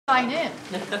Sign in.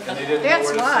 And they didn't know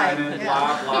where to sign in,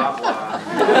 blah, blah, blah.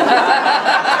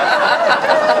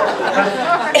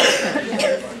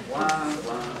 Blah,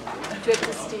 blah.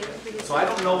 So I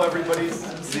don't know everybody's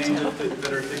names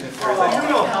that are dignitaries. I do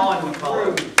know Helen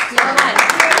McCullough.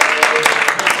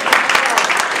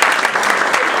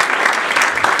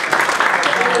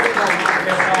 I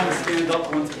have Helen stand up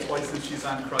once or twice and she's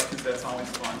on crutches. That's always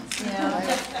fun.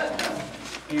 Yeah.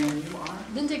 And you are?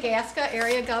 Linda Gasca,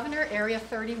 Area Governor, Area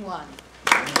 31.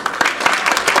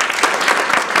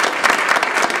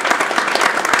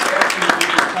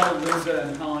 Linda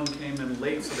and Helen came in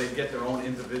late so they'd get their own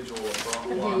individual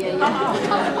applause.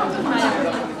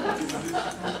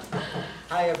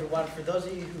 Hi everyone. For those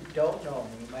of you who don't know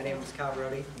me, my name is Cal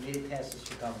Rody, immediate passes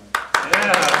for governor.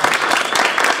 Yeah.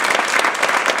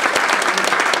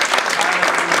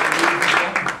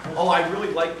 Oh, I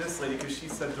really like this lady because she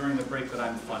said during the break that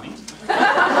I'm funny.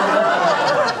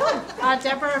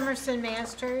 Deborah Emerson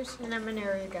Masters, and I'm an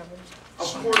area governor.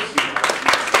 Of course you are.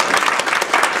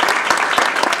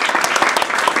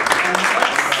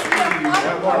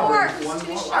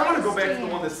 I want to go back to the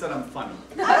one that said I'm funny.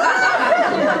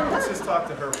 Let's just talk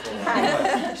to her for a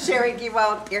while. Sherry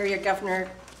Gewalt, Area Governor,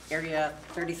 Area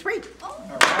 33. All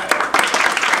right.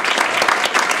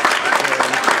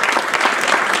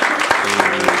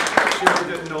 Sherry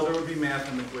didn't know there would be math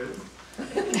in the quiz.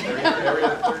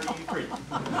 Area 33.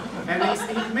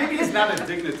 And maybe he's not a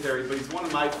dignitary, but he's one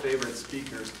of my favorite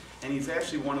speakers. And he's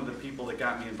actually one of the people that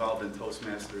got me involved in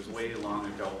Toastmasters way long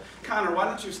ago. Connor, why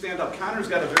don't you stand up? Connor's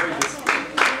got a very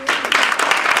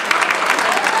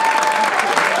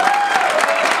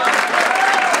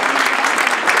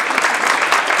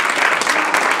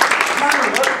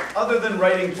other than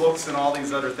writing books and all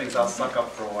these other things, I'll suck up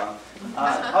for a while.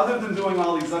 Other than doing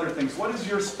all these other things, what is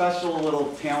your special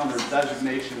little talent or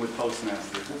designation with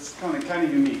Toastmasters? It's kind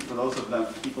of unique for those of the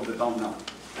people that don't know.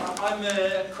 I'm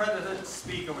an accredited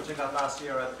speaker, which I got last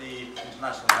year at the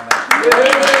International Convention.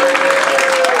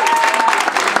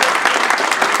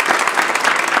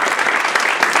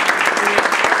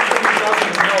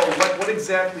 What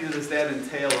exactly does that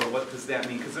entail, or what does that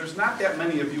mean? Because there's not that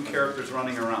many of you characters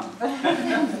running around.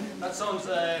 That sounds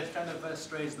kind of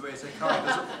strange the way I say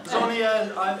characters. There's only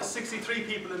 63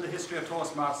 people in the history of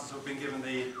Toastmasters who have been given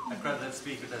the accredited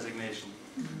speaker designation.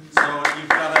 So you've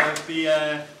got to be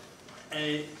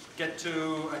get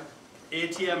to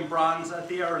ATM bronze at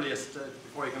the earliest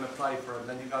before you can apply for it. And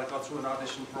then you've got to go through an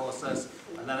audition process,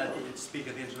 and then you speak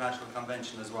at the International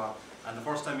Convention as well. And the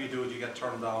first time you do it, you get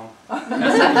turned down. The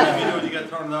second time you do it, you get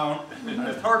turned down. And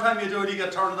the third time you do it, you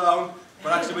get turned down.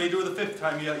 But actually, when you do it the fifth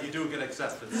time, you do get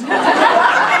accepted. So.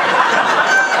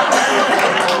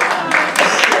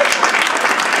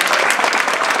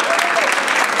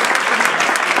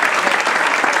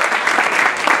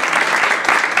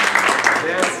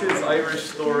 That's his Irish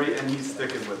story, and he's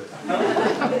sticking with it.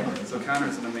 So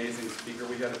Connor's an amazing speaker.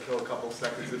 We had to kill a couple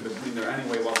seconds in between there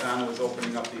anyway while Donna was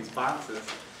opening up these boxes.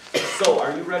 So,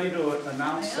 are you ready to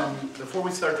announce some, before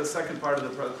we start the second part of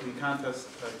the contest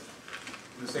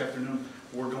this afternoon,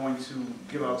 we're going to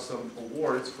give out some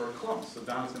awards for clubs. So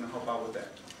Donna's going to help out with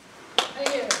that.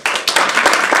 Thank you.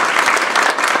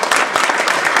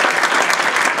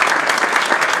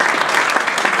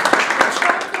 The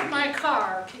trunk of my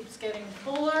car keeps getting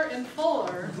fuller and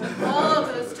fuller with all of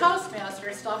this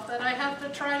Toastmaster stuff that I have to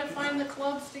try to find the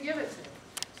clubs to give it to.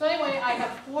 So anyway, I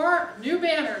have 4 new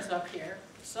banners up here.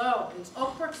 So, it's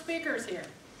Oakbrook speakers here.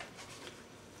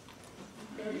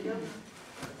 There you go.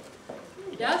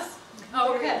 Yes?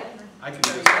 Oh, okay. I can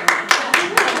do this.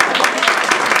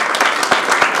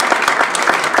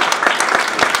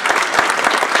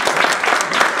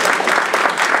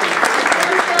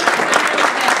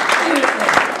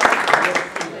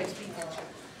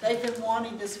 They've been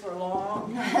wanting this for long.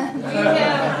 We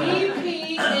have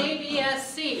BP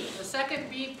ABSC, the second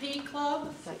BP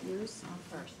club. Is that yours?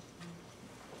 First.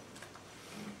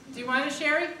 Do you want it,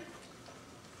 Sherry?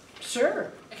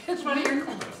 Sure. It's one of your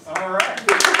clubs. All right.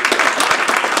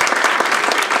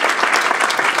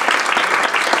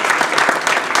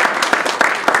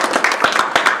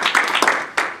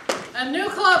 A new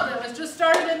club that was just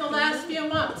started in the last few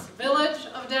months, Village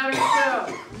of Downers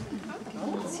Grove.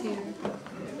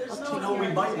 You know, we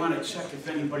might want to check if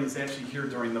anybody's actually here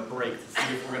during the break to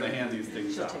see if we're going to hand these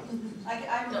things out.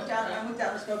 I'm with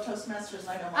Downers Grove Toastmasters, and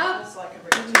I know Oh. my so I can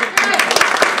bring it to you.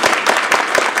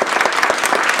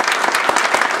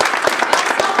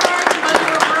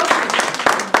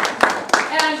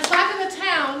 And Back in the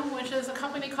Town, which is a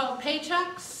company called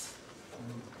Paychecks.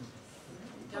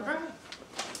 Deborah?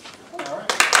 All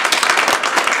right.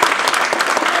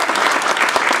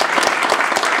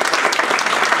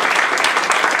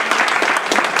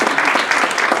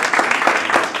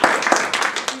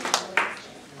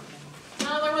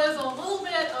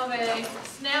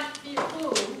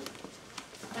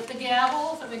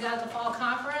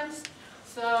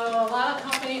 a lot of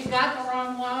companies got the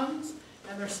wrong ones,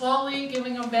 and they're slowly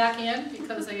giving them back in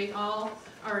because they all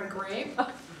are engraved.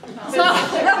 So,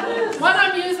 what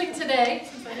I'm using today,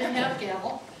 since I didn't have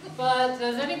gavel, but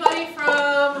does anybody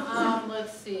from,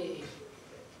 let's see.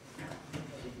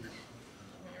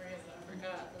 Where is it? I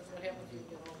forgot. That's what happens when you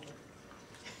get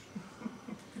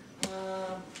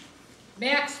older.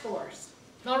 Max Force.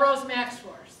 Melrose Max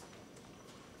Force.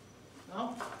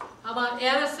 No? How about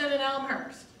Addison and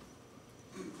Elmhurst?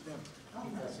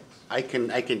 I can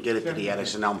get it to the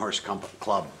Addison Elmhurst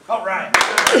Club. All right.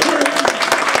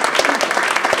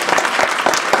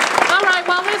 All right,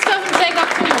 well, this doesn't take up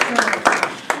too much room.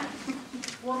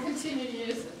 We'll continue to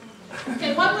use it.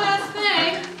 Okay, one last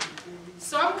thing.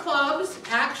 Some clubs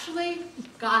actually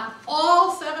got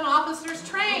all 7 officers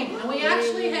trained, and we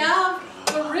actually have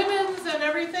the ribbons and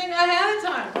everything ahead of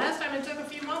time. Last time it took a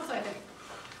few months, I think.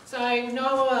 So I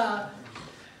know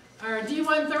our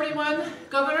D131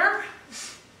 governor,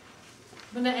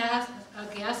 Linda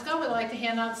Gasco, would like to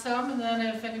hand out some, and then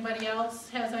if anybody else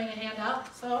has any to hand out,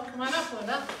 so come on up,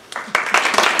 Linda.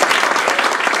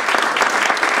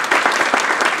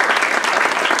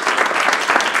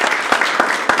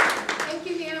 Thank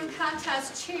you, Madam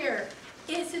Contest Chair.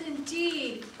 Is it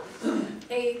indeed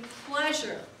a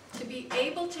pleasure to be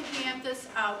able to hand this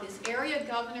out? As area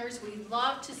governors, we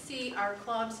love to see our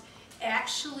clubs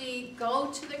actually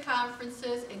go to the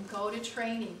conferences and go to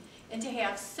training. And to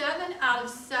have 7 out of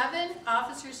 7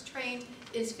 officers trained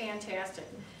is fantastic.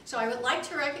 So I would like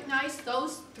to recognize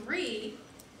those 3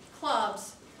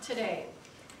 clubs today.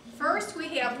 First,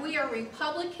 we are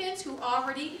Republicans who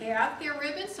already have their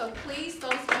ribbons, so please,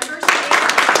 those members,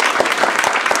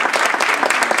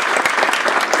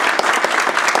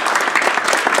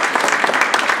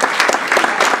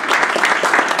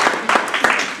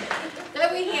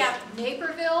 then we have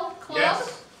Naperville Club.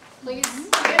 Yes. Please.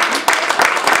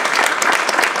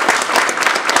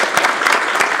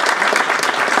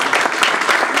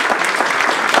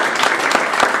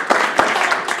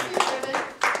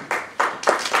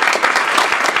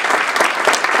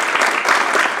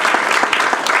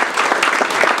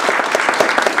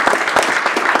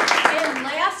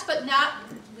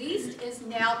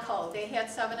 They had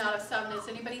 7 out of 7. Is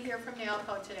anybody here from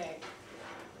NALCO today?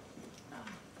 No.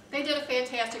 They did a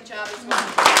fantastic job as well.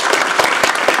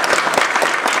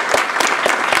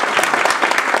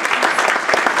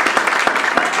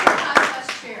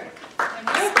 Contest chair.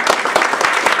 Let's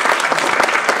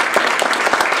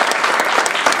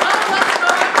go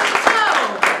back to the show.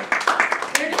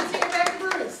 Introducing it back to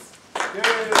Bruce.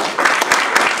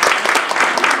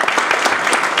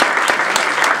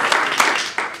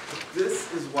 This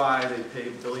is why they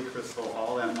paid Billy Crystal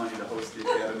all that money to host the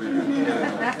Academy.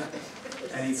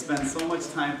 And he spends so much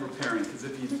time preparing, because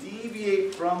if you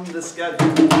deviate from the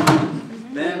schedule,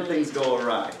 then things go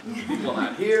awry. People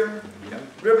not here, you got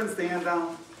ribbons to hand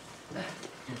out.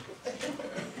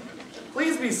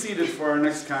 Please be seated for our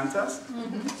next contest.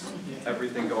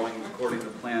 Everything going according to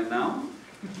plan now.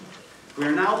 We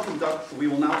will now conduct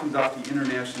the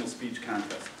International Speech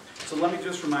Contest. So let me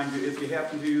just remind you, if you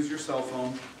happen to use your cell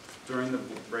phone during the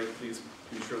break, please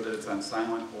be sure that it's on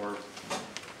silent or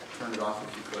turn it off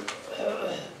if you could.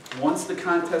 Once the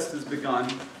contest has begun,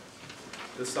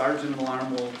 the sergeant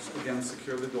alarm will again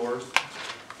secure the doors.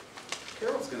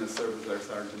 Carol's going to serve as our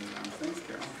sergeant. Thanks,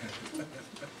 Carol.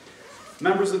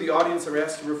 Members of the audience are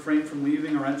asked to refrain from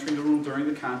leaving or entering the room during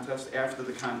the contest. After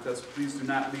the contest, please do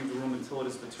not leave the room until it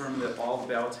is determined that all the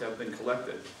ballots have been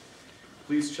collected.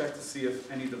 Please check to see if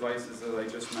any devices that I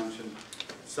just mentioned,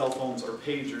 cell phones or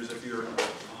pagers, if you're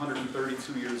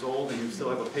 132 years old and you still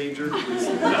have a pager, please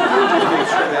make sure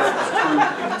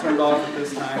that it's turned off at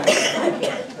this time.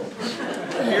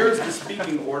 Here is the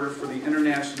speaking order for the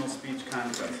International Speech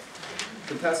Contest.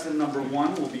 Contestant number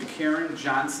 1 will be Karen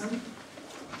Johnson,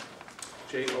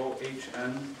 Johnsson.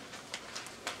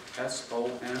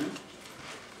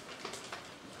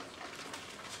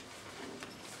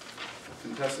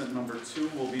 Contestant number 2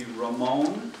 will be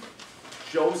Ramon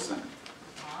Josen.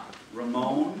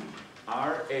 Ramon,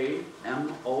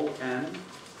 R-A-M-O-N,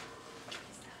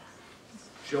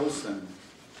 Josen.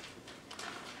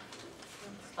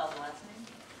 Spell the last name.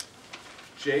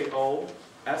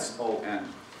 J-O-S-O-N.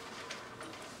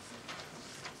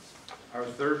 Our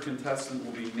third contestant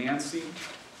will be Nancy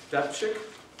Depchik,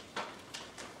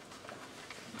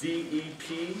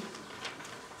 D-E-P-C-I-K.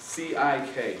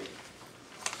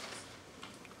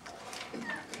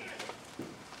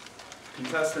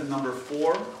 Contestant number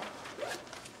 4,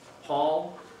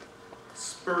 Paul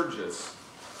Spurgis,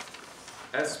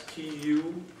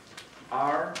 S-P-U-R-G-I-S.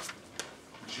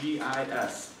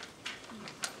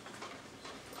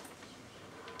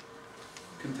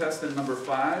 Contestant number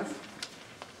 5,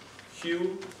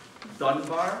 Hugh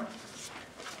Dunbar,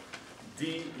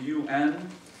 D-U-N-B-A-R.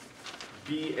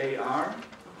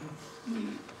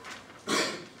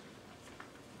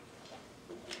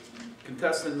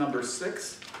 Contestant number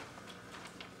 6,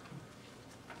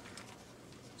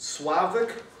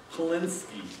 Sławik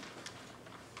Polinsky.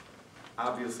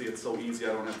 Obviously, it's so easy I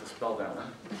don't have to spell that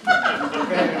one.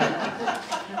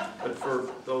 But for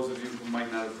those of you who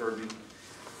might not have heard me,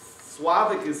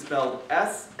 Sławik is spelled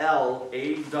S-L-A-W-E-K,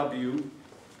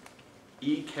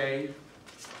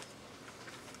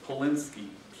 Polinsky,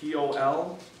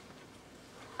 P-O-L-I-N-S-K-I.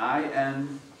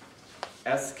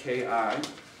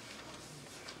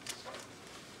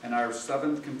 And our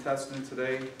 7th contestant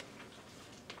today,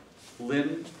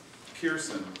 Lynn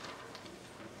Pearson,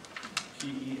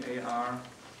 P-E-A-R-S-O-N.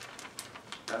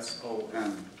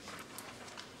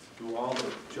 Do all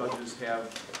the judges have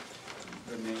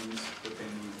the names that they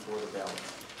need for the ballot?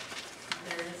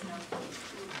 There is no.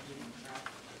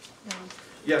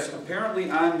 Yes, apparently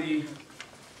on the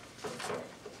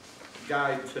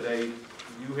guide today,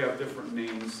 you have different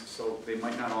names, so they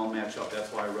might not all match up.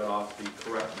 That's why I read off the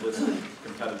correct list of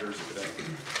competitors today.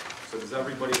 So does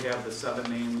everybody have the 7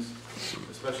 names,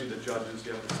 especially the judges?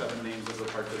 You have the 7 names of the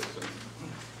participants.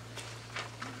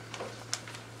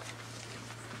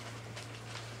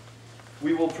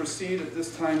 We will proceed at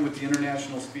this time with the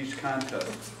International Speech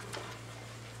Contest.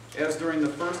 As during the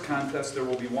first contest, there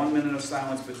will be 1 minute of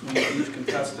silence between each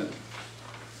contestant.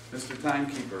 Mr.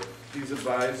 Timekeeper, please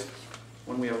advise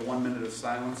when we have 1 minute of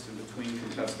silence in between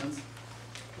contestants.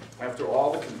 After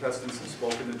all the contestants have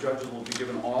spoken, the judges will be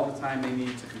given all the time they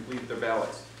need to complete their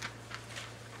ballots.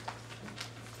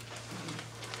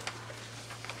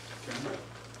 Okay.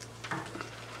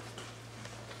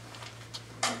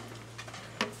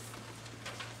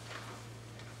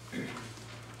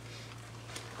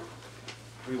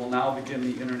 We will now begin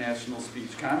the International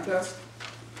Speech Contest.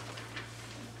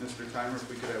 Mr. Timer, if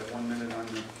we could have 1 minute on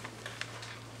the...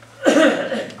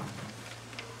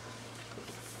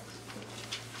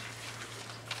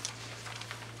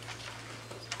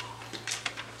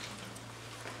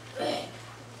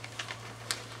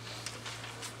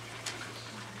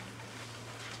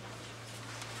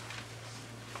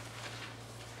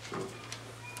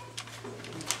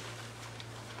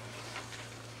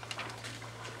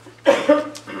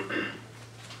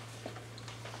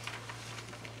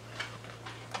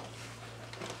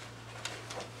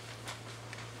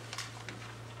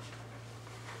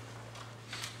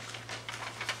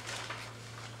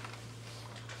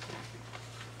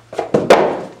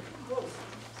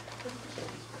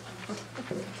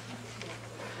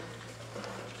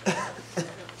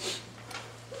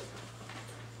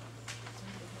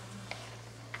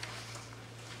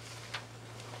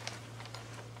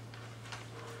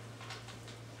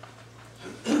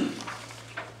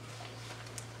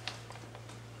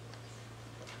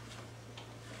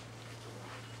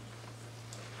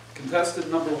 Contestant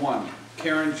number 1,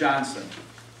 Karen Johnson.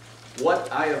 What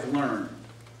I have learned.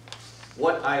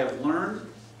 What I have learned,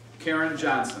 Karen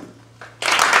Johnson.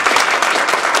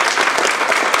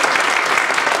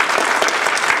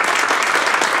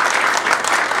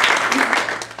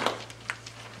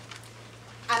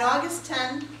 On August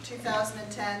 10,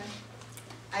 2010,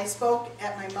 I spoke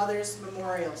at my mother's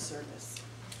memorial service.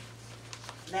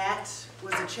 That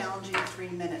was a challenging 3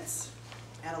 minutes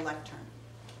at a lectern.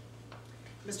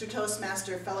 Mr.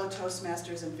 Toastmaster, fellow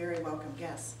Toastmasters, and very welcome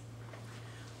guests.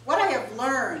 What I have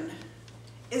learned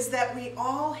is that we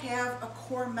all have a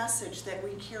core message that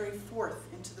we carry forth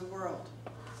into the world.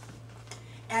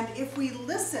 And if we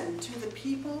listen to the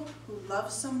people who love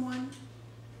someone,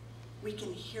 we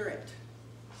can hear it,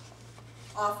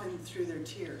 often through their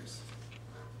tears.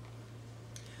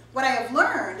 What I have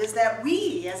learned is that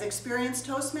we, as experienced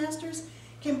Toastmasters,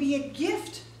 can be a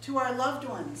gift to our loved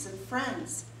ones and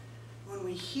friends when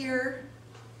we hear,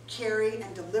 carry,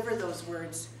 and deliver those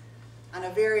words on a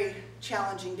very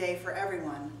challenging day for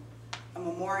everyone, a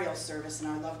memorial service in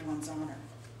our loved one's honor.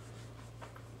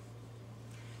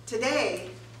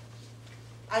 Today,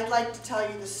 I'd like to tell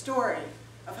you the story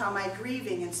of how my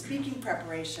grieving and speaking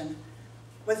preparation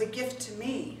was a gift to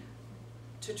me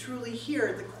to truly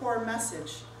hear the core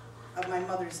message of my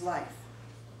mother's life.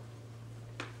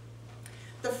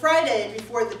 The Friday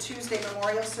before the Tuesday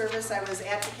memorial service, I was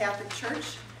at the Catholic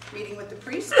Church meeting with the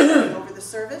priest going over the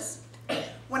service.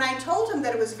 When I told him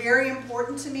that it was very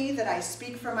important to me that I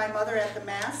speak for my mother at the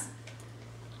Mass,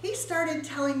 he started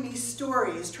telling me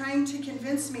stories, trying to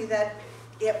convince me that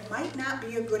it might not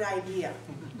be a good idea.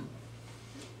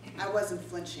 I wasn't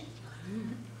flinching.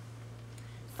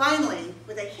 Finally,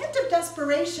 with a hint of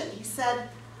desperation, he said,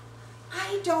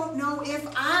 I don't know if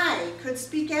I could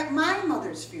speak at my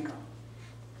mother's funeral.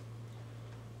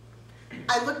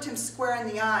 I looked him square in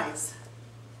the eyes.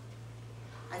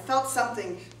 I felt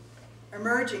something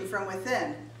emerging from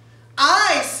within.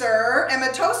 I, sir, am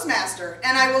a Toastmaster,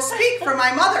 and I will speak for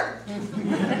my mother.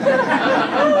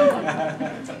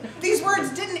 These words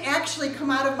didn't actually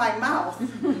come out of my mouth,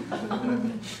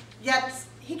 yet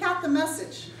he got the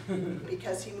message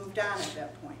because he moved on at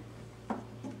that point.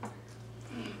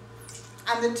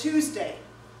 On the Tuesday,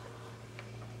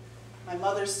 my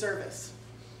mother's service.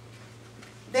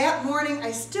 That morning,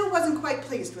 I still wasn't quite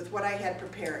pleased with what I had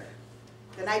prepared.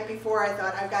 The night before, I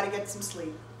thought, I've got to get some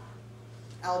sleep.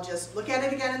 I'll just look at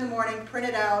it again in the morning, print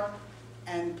it out,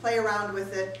 and play around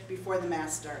with it before the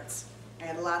Mass starts. I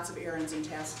had lots of errands and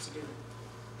tasks to do.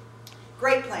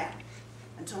 Great plan,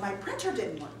 until my printer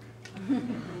didn't work.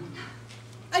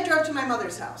 I drove to my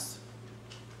mother's house.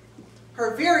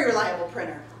 Her very reliable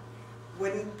printer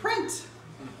wouldn't print.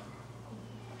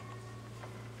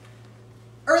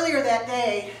 Earlier that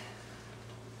day,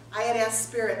 I had asked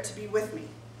Spirit to be with me.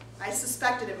 I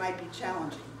suspected it might be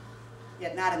challenging,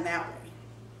 yet not in that way.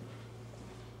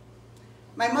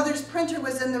 My mother's printer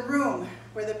was in the room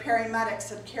where the paramedics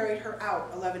had carried her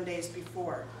out 11 days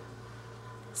before.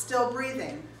 Still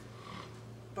breathing,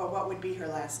 but what would be her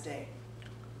last day?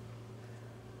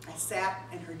 I sat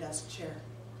in her desk chair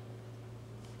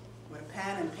with a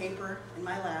pen and paper in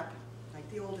my lap, like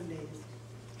the olden days.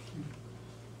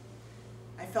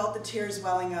 I felt the tears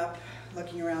welling up,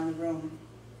 looking around the room,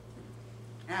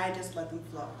 and I just let them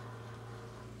flow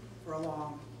for a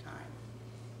long time.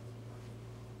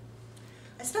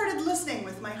 I started listening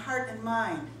with my heart and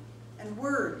mind, and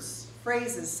words,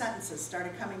 phrases, sentences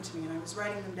started coming to me, and I was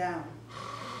writing them down.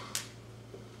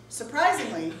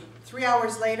 Surprisingly, 3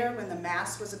 hours later, when the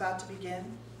Mass was about to begin,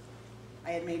 I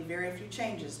had made very few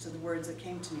changes to the words that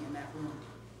came to me in that room.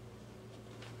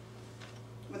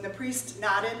 When the priest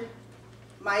nodded,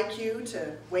 my cue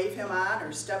to wave him on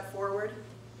or step forward,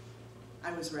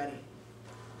 I was ready.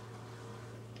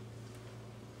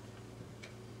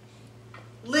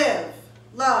 Live,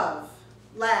 love,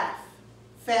 laugh,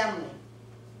 family.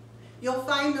 You'll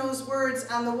find those words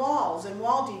on the walls and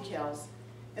wall decals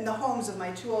in the homes of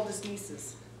my 2 oldest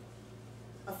nieces.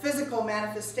 A physical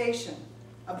manifestation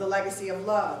of the legacy of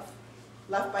love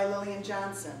left by Lillian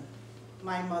Johnson,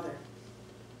 my mother.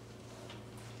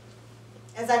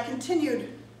 As I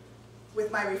continued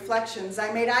with my reflections,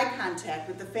 I made eye contact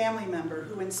with the family member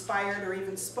who inspired or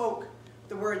even spoke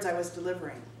the words I was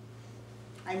delivering.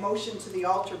 I motioned to the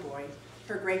altar boy,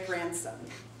 her great-grandson,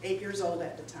 8 years old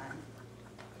at the time,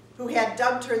 who had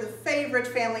dubbed her the favorite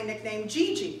family nickname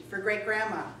Gigi for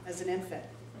great-grandma as an infant.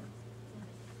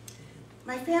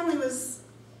 My family was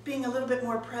being a little bit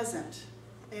more present.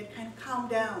 They had kind of calmed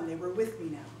down. They were with me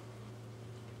now.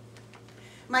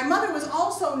 My mother was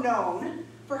also known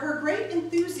for her great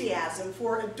enthusiasm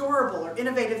for adorable or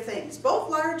innovative things, both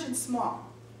large and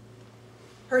small.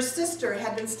 Her sister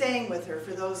had been staying with her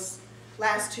for those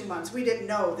last 2 months. We didn't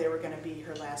know they were going to be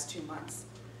her last 2 months.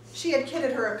 She had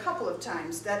kidded her a couple of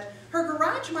times that her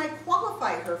garage might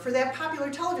qualify her for that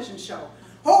popular television show,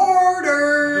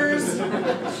 Hoarders!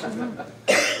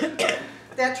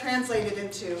 That translated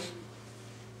into,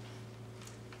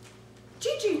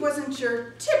 Gigi wasn't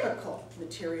your typical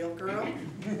material girl.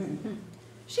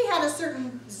 She had a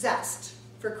certain zest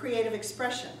for creative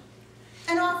expression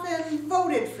and often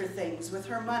voted for things with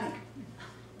her money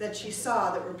that she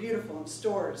saw that were beautiful in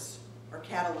stores or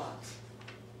catalogs.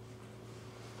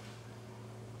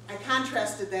 I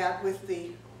contrasted that with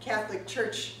the Catholic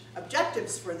Church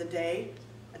objectives for the day,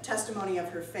 a testimony of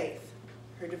her faith,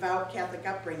 her devout Catholic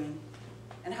upbringing,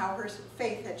 and how her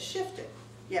faith had shifted,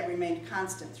 yet remained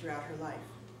constant throughout her life.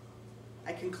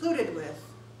 I concluded with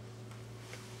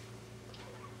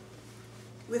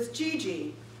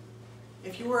Gigi,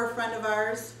 if you were a friend of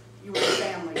ours, you were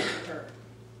family to her.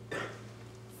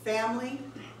 Family,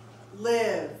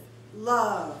 live,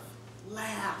 love,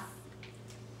 laugh.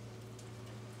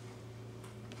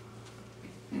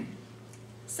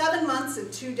 7 months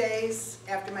and 2 days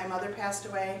after my mother passed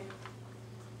away,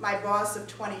 my boss of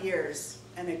 20 years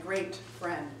and a great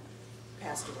friend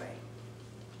passed away.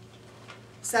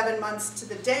 7 months to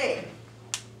the day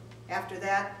after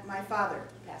that, my father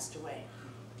passed away.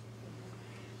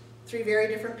 3 very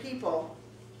different people,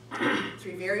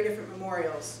 3 very different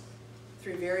memorials,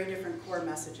 3 very different core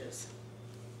messages.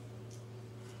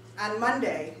 On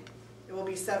Monday, it will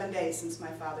be 7 days since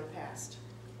my father passed.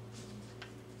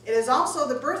 It is also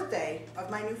the birthday of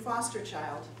my new foster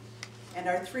child and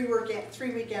our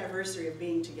 3-week anniversary of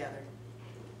being together.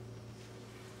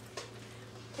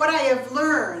 What I have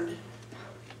learned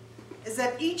is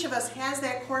that each of us has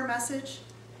that core message,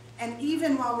 and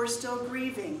even while we're still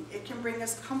grieving, it can bring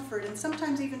us comfort and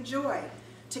sometimes even joy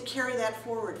to carry that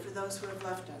forward for those who have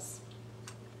left us.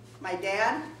 My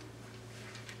dad,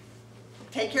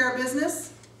 take care of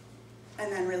business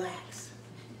and then relax.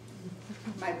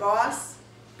 My boss,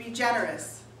 be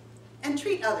generous and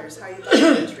treat others how you'd like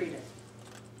to be treated.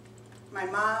 My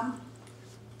mom,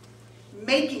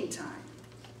 making time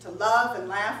to love and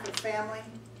laugh with family,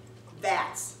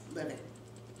 that's living.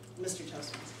 Mr.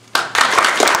 Toastmaster.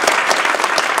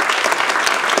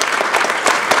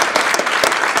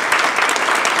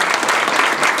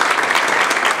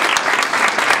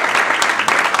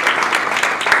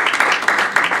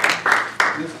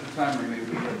 Mr. Timer, may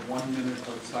we have 1 minute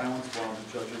of silence while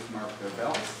the judges mark their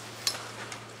ballots?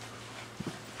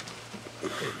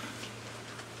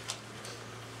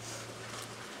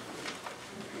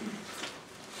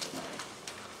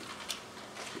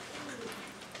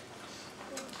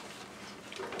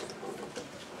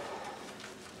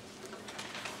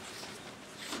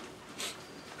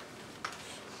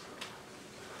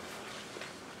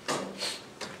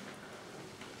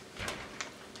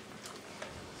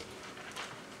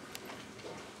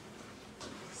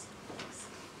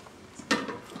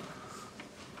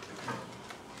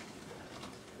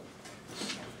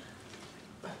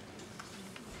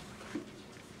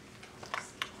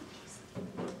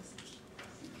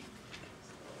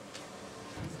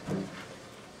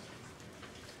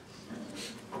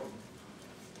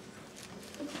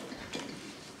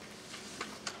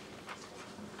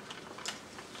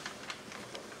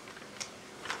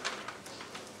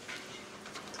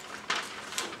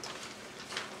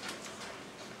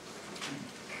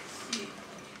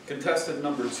 Contestant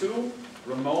number 2,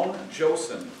 Ramon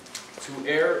Josen. To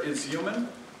err is human.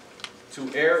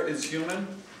 To err is human.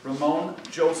 Ramon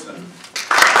Josen.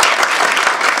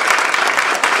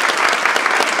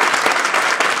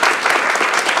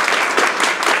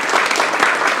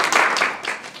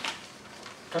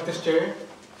 Contest Chair,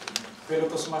 fellow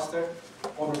Toastmaster,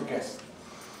 honored guest.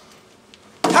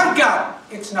 Thank God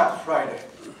it's not Friday.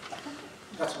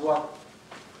 That's what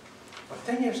a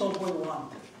 10-year-old boy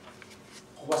wanted,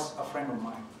 who was a friend of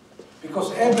mine.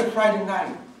 Because every Friday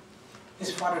night,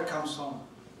 his father comes home,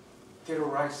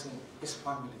 terrorizing his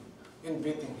family and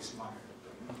beating his mother.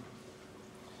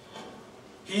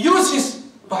 He used his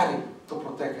body to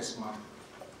protect his mother.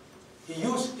 He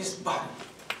used his body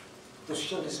to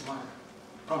shield his mother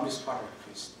from his father's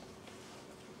fist.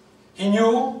 He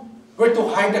knew where to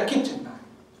hide the kitchen knife.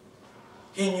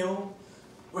 He knew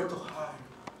where to hide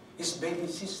his baby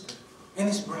sister and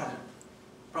his brother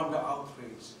from the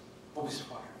outrage of his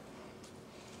father.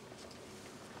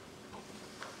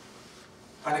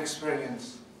 An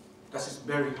experience that is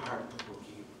very hard to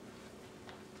forgive.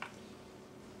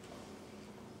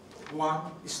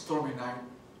 One stormy night,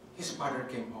 his father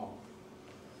came home,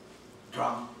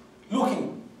 drunk,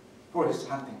 looking for his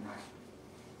hunting knife.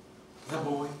 The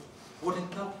boy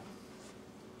wouldn't know.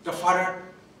 The father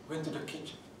went to the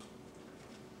kitchen.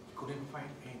 He couldn't find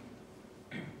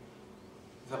any.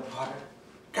 The father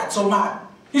got so mad,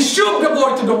 he shoved the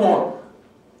boy to the wall.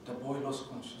 The boy lost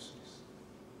consciousness.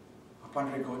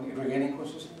 Upon regaining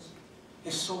consciousness,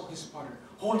 he saw his father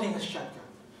holding a shotgun,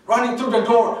 running through the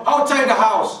door outside the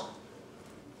house,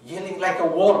 yelling like a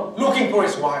wolf, looking for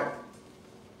his wife.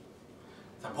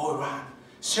 The boy ran,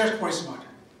 searched for his mother.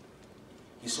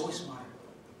 He saw his mother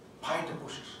behind the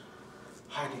bushes,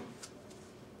 hiding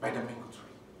by the mango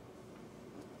tree.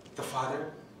 The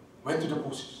father went to the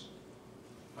bushes,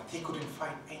 but he couldn't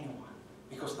find anyone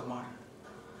because the mother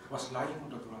was lying on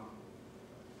the ground,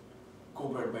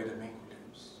 covered by the mango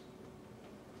leaves.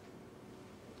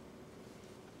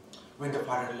 When the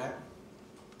father left,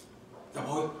 the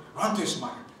boy ran to his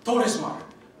mother, told his mother,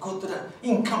 go to the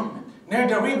encampment near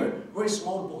the river where a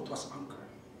small boat was anchored.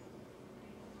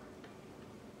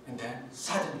 And then,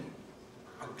 suddenly,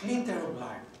 a glitter of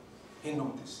light he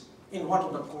noticed in one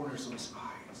of the corners of his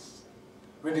eyes.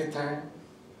 When he turned,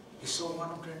 he saw one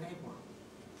of their neighbors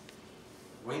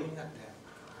waving at them.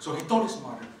 So he told his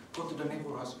mother, go to the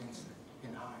neighbor's house instead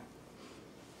and hide.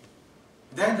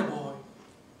 Then the boy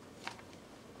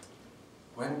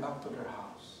went back to their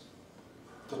house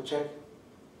to check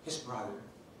his brother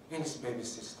and his baby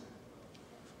sister.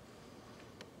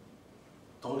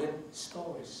 Told them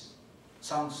stories,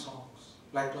 sang songs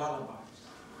like lullabies.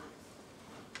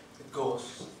 It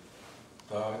goes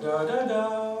da da da da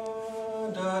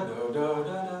da da da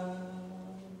da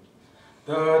da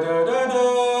da da da da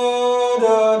da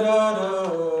da da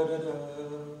da da.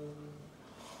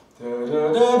 Da da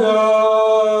da da da da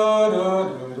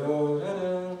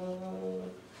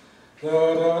da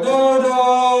da da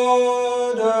da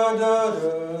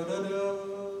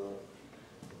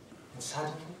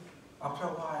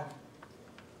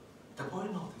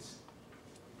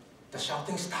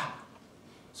Something stopped.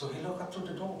 So he looked up through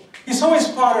the door. He saw his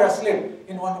father asleep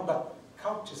in one of the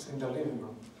couches in the living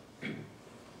room.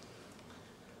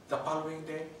 The following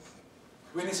day,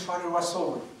 when his father was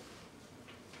sober,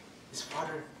 his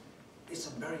father is a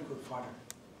very good father.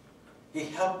 He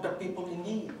helped the people in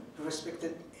need. He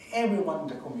respected everyone in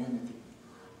the community.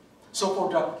 So for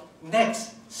the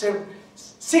next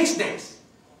 6 days,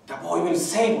 the boy will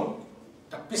savor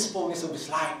the peacefulness of his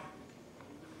life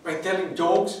by telling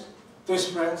jokes to his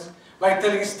friends, by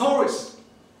telling stories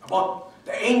about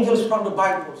the angels from the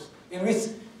Bibles, in which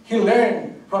he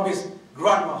learned from his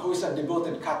grandma, who is a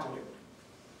devoted Catholic.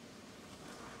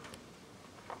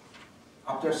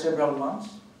 After several months,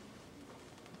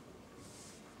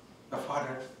 the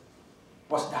father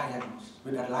was diagnosed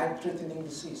with a life-threatening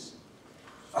disease.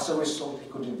 As a result, he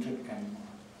couldn't drink anymore.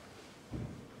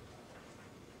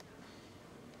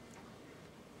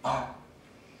 But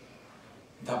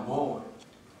the boy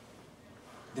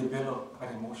developed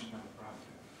an emotional problem.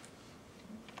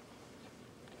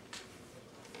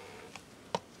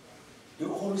 He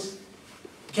always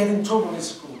get in trouble in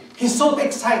school. He sought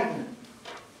excitement.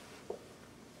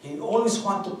 He always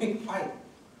want to pick fight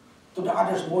to the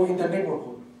other boy in the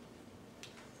neighborhood.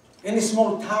 In a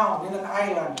small town, in an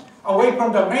island, away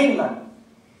from the mainland,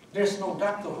 there's no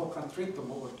doctor who can treat the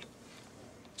boy.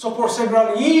 So for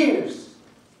several years,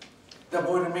 the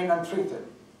boy remained untreated.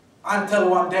 Until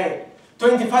one day,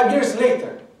 25 years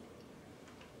later,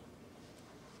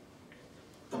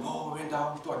 the boy went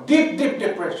down to a deep, deep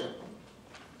depression.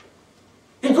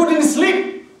 He couldn't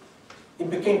sleep. He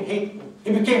became hateful.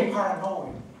 He became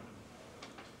paranoid,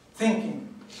 thinking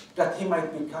that he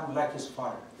might become like his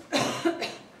father.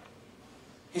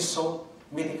 He sought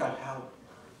medical help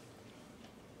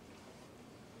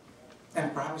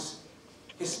and promised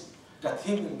that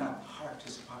he will not hurt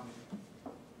his family.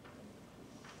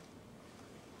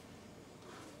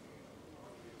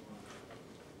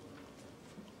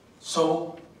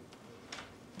 So,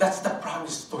 that's the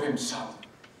promise to himself,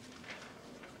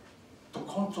 to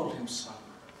control himself.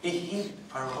 He hid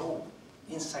a rope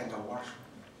inside the washroom,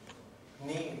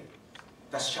 near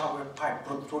the shower pipe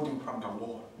protruding from the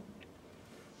wall,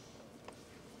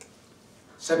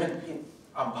 7 feet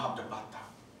above the bathtub,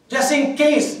 just in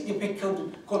case if he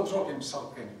could control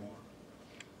himself anymore.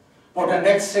 For the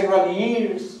next several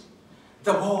years,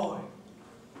 the boy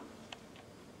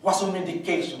was on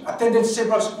medication, attended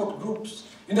several support groups.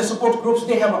 In the support groups,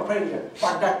 they have a prayer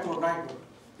by Dr. Naibo.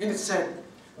 And it said,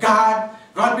 God,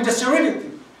 grant me the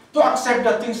serenity to accept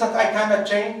the things that I cannot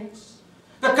change,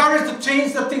 the courage to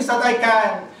change the things that I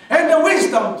can, and the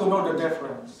wisdom to know the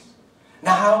difference.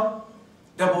 Now,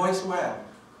 the boy is well.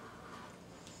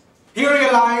 He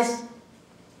realized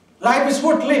life is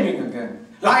worth living again.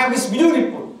 Life is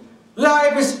beautiful.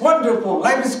 Life is wonderful.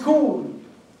 Life is cool.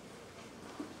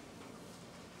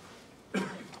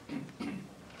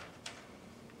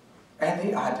 And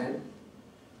he added,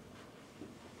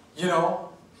 you know,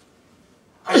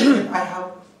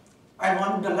 I'm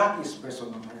one of the luckiest person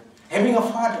on earth, having a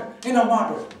father and a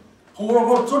mother who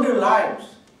worked through their lives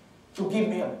to give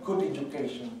me a good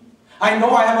education. I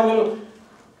know I have a little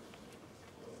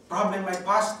problem in my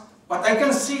past, but I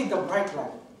can see the bright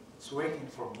light is waiting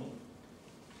for me.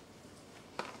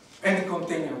 And he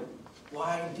continued,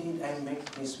 why did I make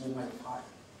this with my father?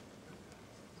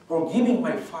 Forgiving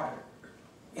my father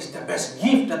is the best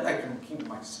gift that I can give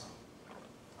myself.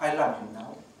 I love him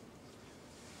now.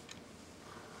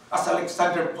 As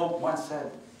Alexander Pope once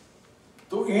said,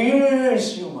 to err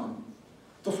is human,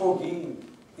 to forgive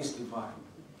is divine.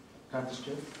 God is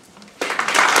true.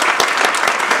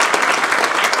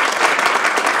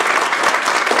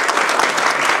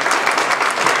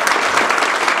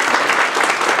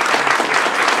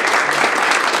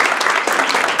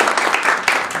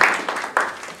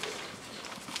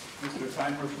 Mr.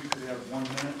 Timer, if we could have 1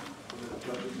 minute for the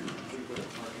judges to complete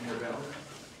marking their ballots.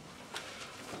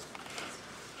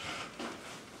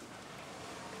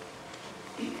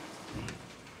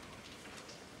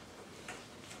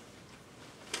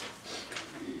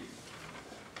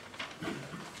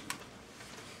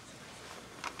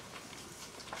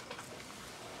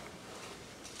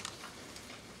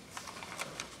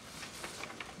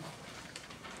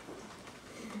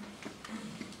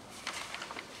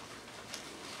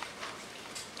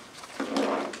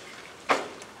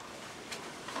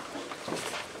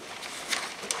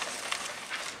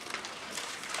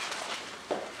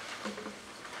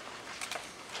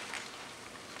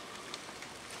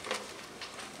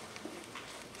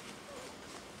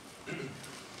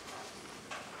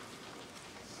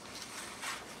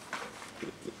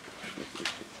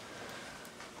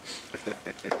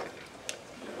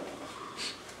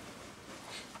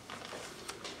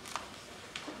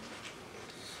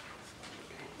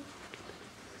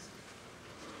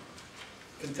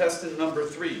 Contestant number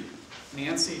 3,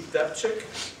 Nancy Depchick.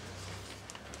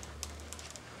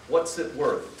 What's it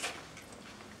worth?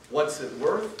 What's it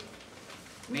worth?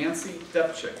 Nancy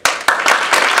Depchick.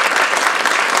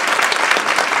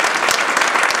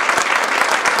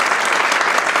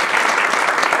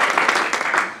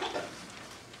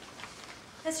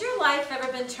 Has your life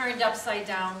ever been turned upside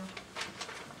down?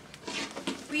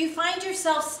 Where you find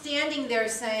yourself standing there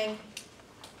saying,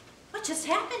 what just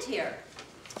happened here?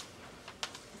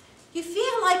 You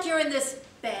feel like you're in this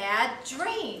bad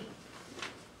dream.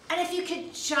 And if you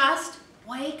could just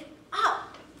wake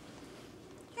up,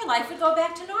 your life would go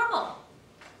back to normal.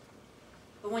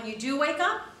 But when you do wake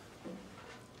up,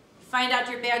 you find out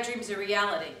your bad dream's a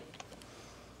reality.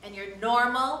 And your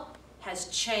normal has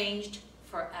changed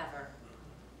forever.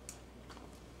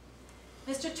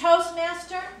 Mr.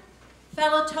 Toastmaster,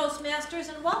 fellow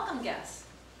Toastmasters, and welcome guests.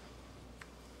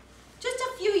 Just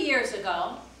a few years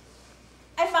ago,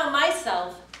 I found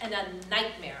myself in a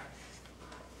nightmare.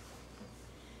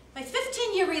 My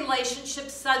 15-year relationship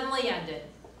suddenly ended,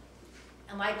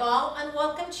 and like all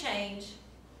unwelcome change,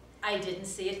 I didn't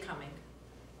see it coming.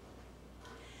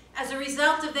 As a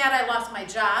result of that, I lost my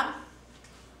job.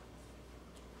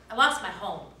 I lost my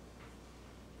home.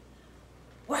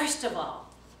 Worst of all,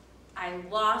 I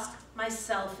lost my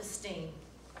self-esteem.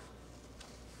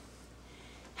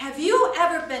 Have you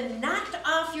ever been knocked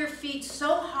off your feet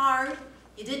so hard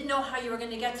you didn't know how you were going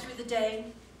to get through the day?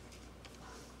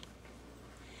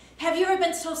 Have you ever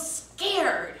been so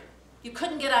scared you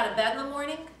couldn't get out of bed in the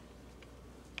morning?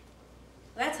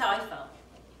 That's how I felt.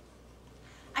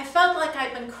 I felt like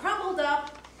I'd been crumbled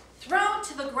up, thrown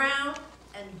to the ground,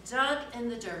 and dug in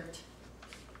the dirt.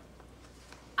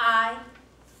 I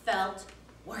felt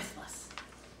worthless.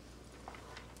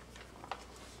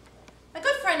 My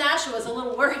good friend Asha was a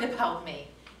little worried about me.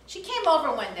 She came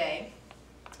over one day,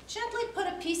 gently put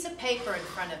a piece of paper in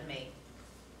front of me.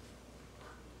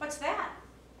 What's that?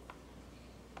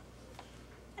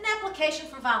 An application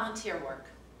for volunteer work.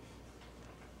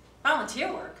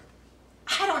 Volunteer work?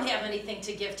 I don't have anything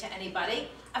to give to anybody.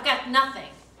 I've got nothing.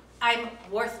 I'm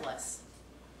worthless.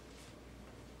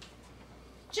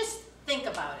 Just think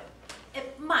about it.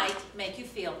 It might make you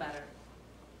feel better.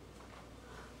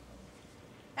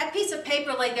 That piece of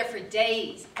paper lay there for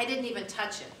days. I didn't even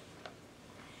touch it.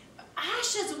 But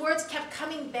Asha's words kept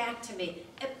coming back to me.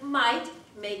 It might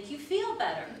make you feel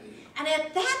better. And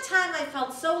at that time, I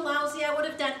felt so lousy, I would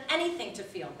have done anything to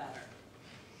feel better.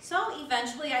 So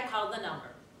eventually, I called the number.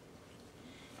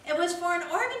 It was for an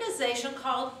organization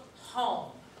called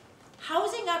HOME,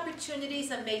 Housing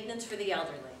Opportunities and Maintenance for the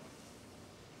Elderly.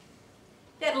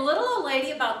 They had a little old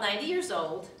lady about 90 years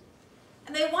old,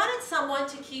 and they wanted someone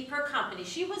to keep her company.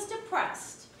 She was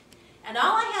depressed, and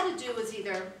all I had to do was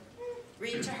either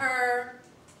read to her,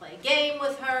 play a game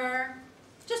with her,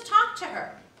 just talk to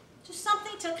her. Just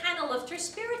something to kind of lift her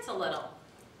spirits a little.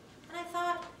 And I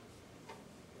thought,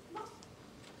 well,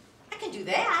 I can do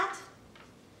that.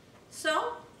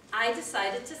 So I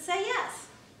decided to say yes.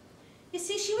 You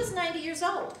see, she was 90 years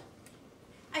old.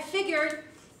 I figured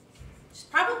she's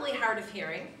probably hard of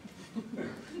hearing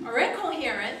or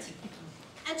incoherent,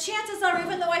 and chances are,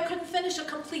 even though I couldn't finish a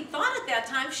complete thought at that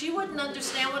time, she wouldn't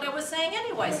understand what I was saying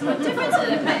anyway, so what difference did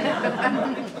it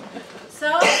make?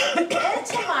 So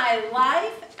into my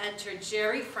life entered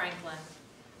Jerry Franklin.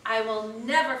 I will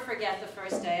never forget the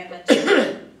first day I met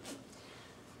Jerry.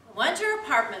 I went to her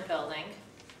apartment building,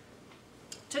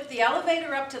 took the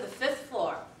elevator up to the 5th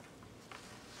floor,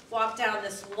 walked down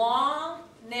this long,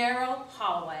 narrow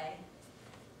hallway,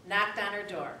 knocked on her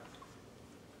door.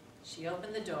 She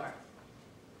opened the door.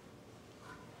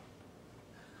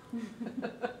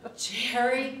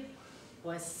 Jerry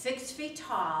was 6 feet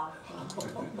tall.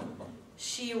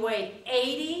 She weighed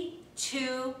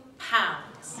 82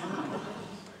 pounds.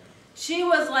 She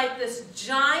was like this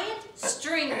giant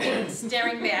string bean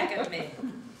staring back at me.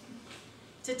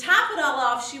 To top it all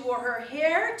off, she wore her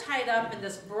hair tied up in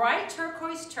this bright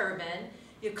turquoise turban.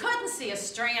 You couldn't see a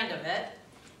strand of it.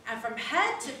 And from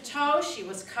head to toe, she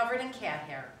was covered in cat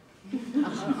hair.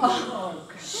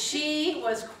 She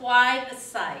was quite a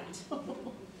sight.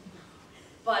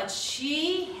 But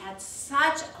she had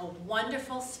such a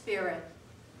wonderful spirit.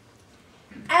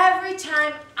 Every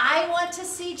time I went to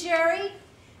see Jerry,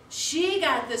 she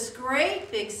got this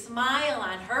great big smile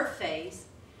on her face.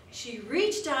 She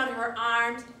reached out her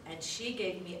arms and she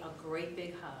gave me a great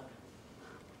big hug.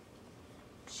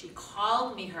 She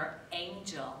called me her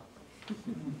angel.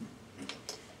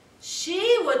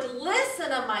 She would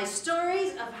listen to my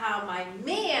stories of how my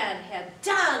man had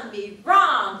done me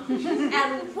wrong.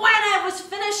 And when I was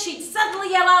finished, she'd suddenly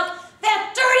yell out,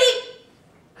 "That dirty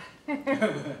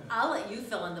I'll let you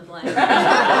fill in the blank.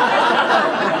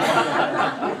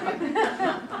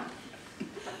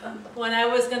 When I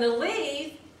was going to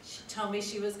leave, she told me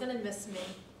she was going to miss me.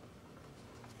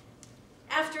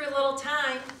 After a little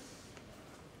time,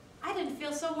 I didn't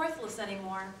feel so worthless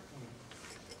anymore.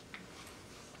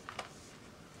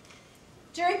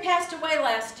 Jerry passed away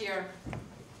last year.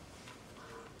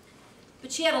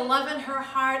 But she had a love in her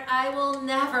heart I will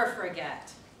never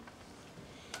forget.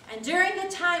 And during the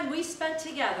time we spent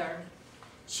together,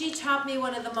 she taught me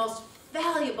one of the most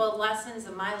valuable lessons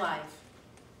of my life.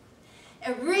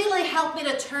 It really helped me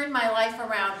to turn my life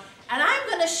around, and I'm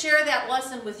going to share that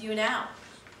lesson with you now.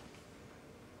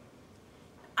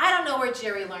 I don't know where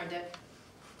Jerry learned it.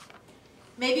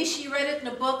 Maybe she read it in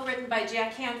a book written by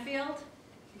Jack Canfield.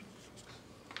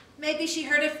 Maybe she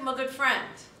heard it from a good friend.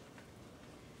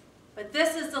 But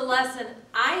this is the lesson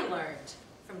I learned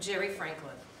from Jerry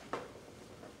Franklin.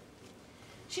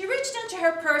 She reached into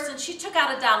her purse and she took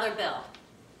out a $1 bill.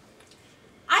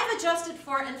 I've adjusted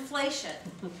for inflation.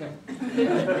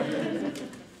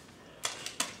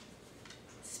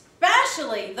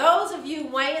 Especially those of you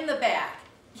way in the back.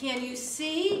 Can you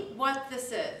see what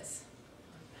this is?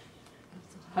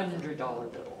 $100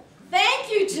 bill.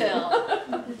 Thank you, Jill.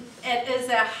 It is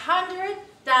a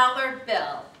 $100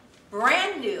 bill.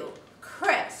 Brand new,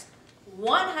 crisp,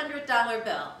 $100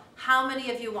 bill. How many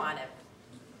of you want it?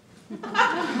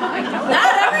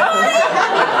 Not everybody?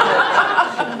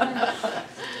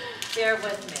 Bear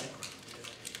with me.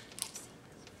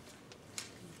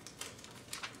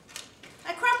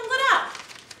 I crumpled it up.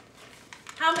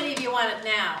 How many of you want it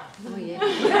now? Oh, yeah.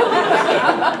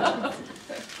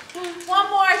 One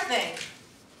more thing.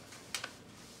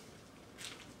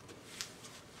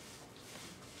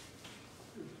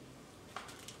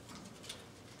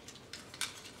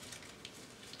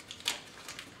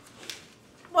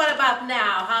 What about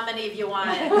now? How many of you want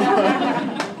it?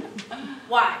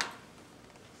 Why?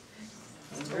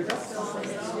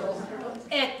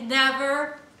 It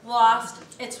never lost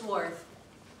its worth.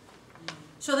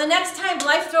 So the next time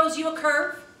life throws you a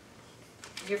curve,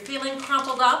 you're feeling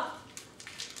crumpled up,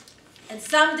 and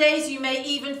some days you may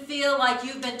even feel like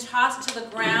you've been tossed to the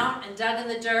ground and dug in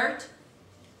the dirt,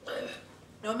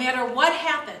 no matter what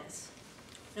happens,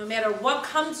 no matter what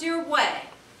comes your way,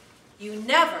 you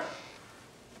never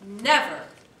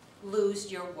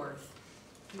lose your worth.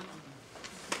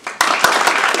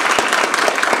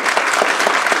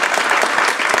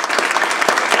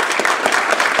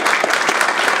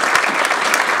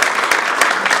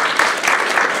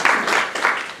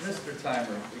 Mr.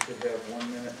 Timer, we could have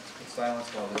 1 minute of silence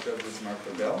while the judges mark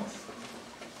the bell.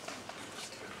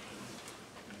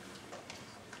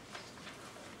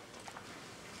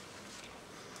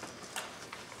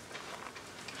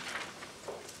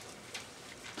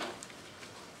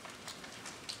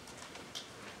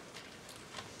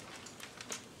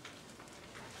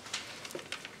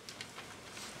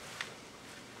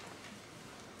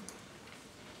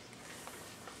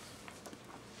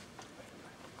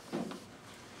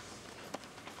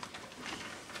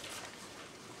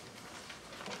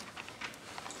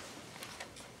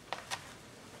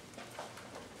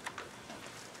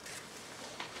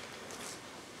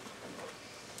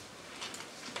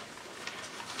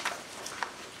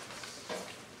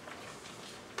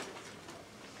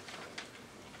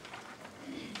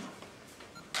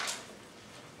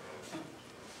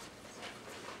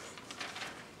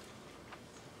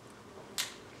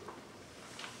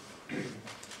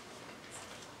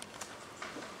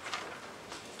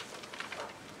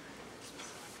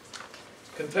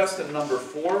 Contestant number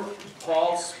 4,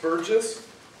 Paul Spurgis,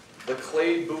 the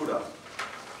Clay Buddha.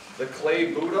 The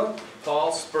Clay Buddha,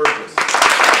 Paul Spurgis.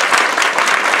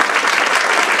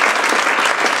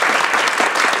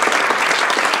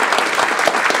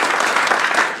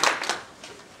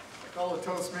 Fellow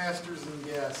Toastmasters and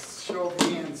guests, show of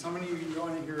hands, how many of you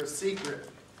want to hear a secret?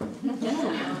 In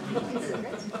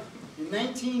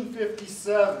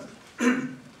 1957,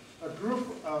 a group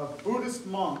of Buddhist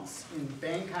monks in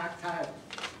Bangkok, Thailand,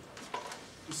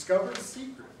 discovered a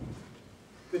secret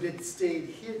that had stayed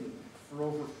hidden for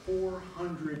over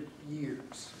 400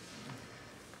 years.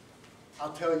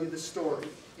 I'll tell you the story.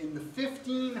 In the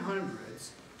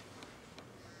 1500s,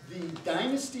 the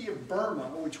dynasty of Burma,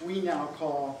 which we now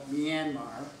call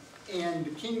Myanmar, and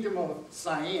the kingdom of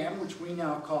Siam, which we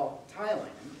now call Thailand,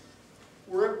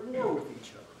 were at war with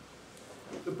each other.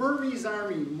 The Burmese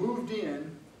army moved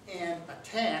in and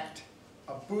attacked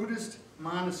a Buddhist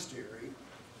monastery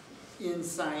in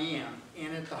Siam.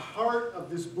 And at the heart of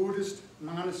this Buddhist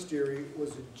monastery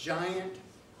was a giant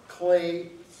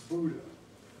clay Buddha.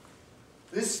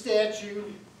 This statue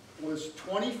was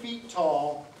 20 feet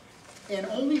tall, and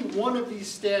only one of these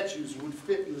statues would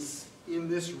fit in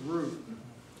this room.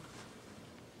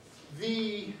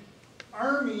 The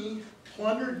army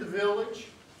plundered the village,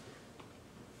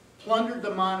 plundered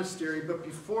the monastery, but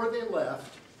before they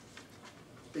left,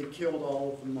 they killed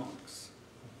all of the monks.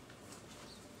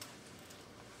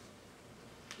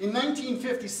 In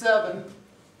 1957,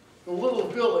 the little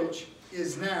village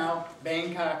is now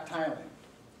Bangkok, Thailand,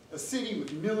 a city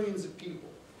with millions of people,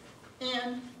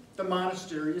 and the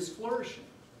monastery is flourishing.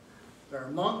 There are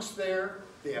monks there,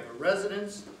 they have a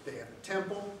residence, they have a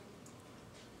temple.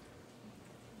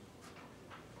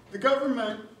 The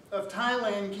government of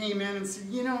Thailand came in and said,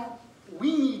 you know,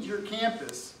 we need your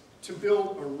campus to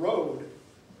build a road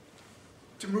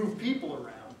to move people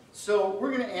around, so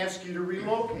we're going to ask you to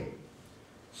relocate.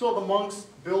 So the monks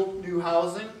built new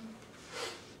housing,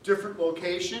 different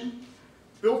location,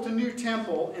 built a new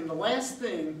temple, and the last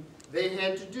thing they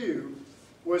had to do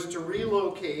was to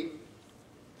relocate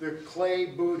the clay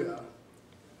Buddha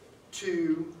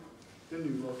to the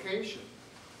new location.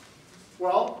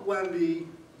 Well, when the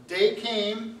day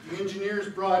came, the engineers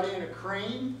brought in a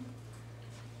crane,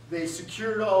 they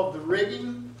secured all of the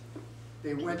rigging,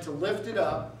 they went to lift it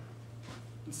up,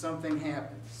 and something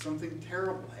happened. Something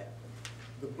terrible happened.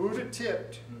 The Buddha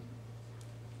tipped,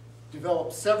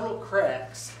 developed several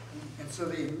cracks, and so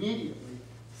they immediately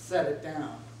set it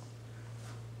down.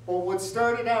 But what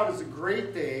started out as a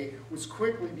great day was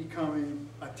quickly becoming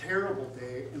a terrible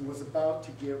day and was about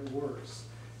to get worse,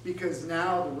 because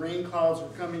now the rain clouds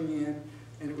were coming in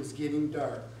and it was getting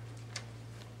dark.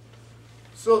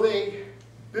 So they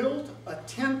built a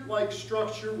tent-like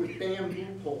structure with bamboo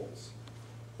poles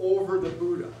over the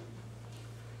Buddha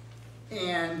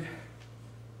and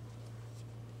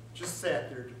just sat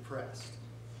there depressed.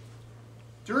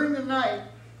 During the night,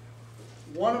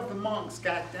 one of the monks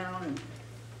got down and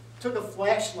took a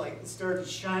flashlight and started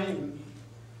shining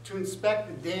to inspect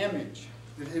the damage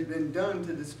that had been done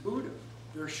to this Buddha,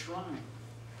 their shrine.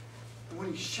 And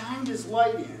when he shined his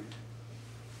light in,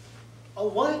 a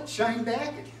light shined back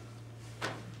at him.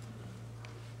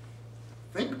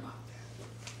 Think about that.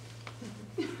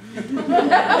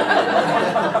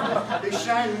 They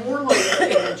shined more light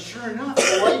at him, and sure enough,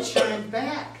 the light shined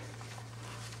back.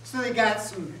 So they got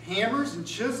some hammers and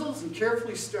chisels and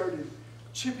carefully started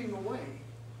chipping away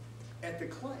at the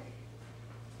clay.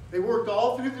 They worked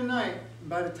all through the night, and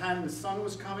by the time the sun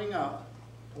was coming up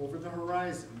over the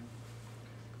horizon,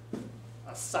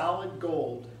 a solid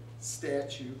gold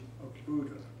statue of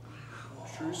Buddha,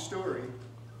 true story,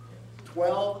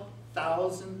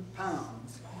 12,000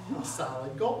 pounds of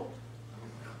solid gold.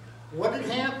 What had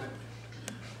happened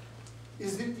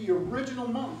is that the original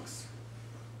monks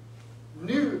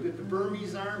knew that the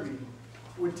Burmese army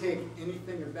would take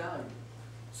anything of value.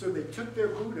 So they took their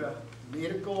Buddha,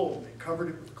 made of gold, they covered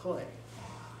it with clay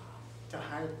to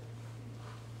hide it.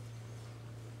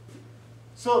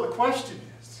 So the question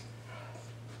is,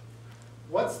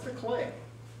 what's the clay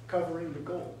covering the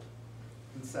gold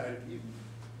inside of you?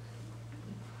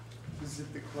 Is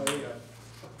it the clay of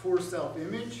a poor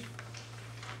self-image?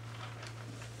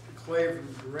 The clay of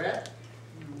regret?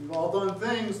 We've all done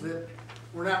things that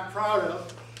we're not proud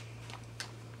of.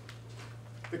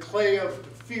 The clay of the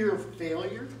fear of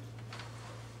failure.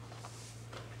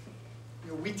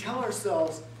 You know, we tell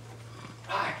ourselves,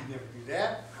 I could never do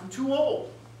that. I'm too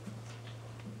old.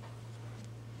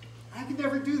 I could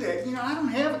never do that. You know, I don't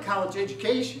have a college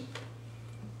education.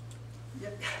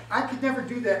 I could never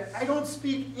do that. I don't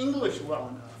speak English well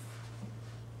enough.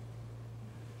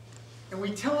 And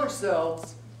we tell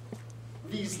ourselves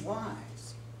these lies.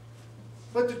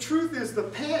 But the truth is, the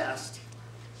past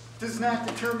does not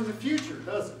determine the future,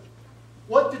 does it?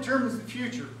 What determines the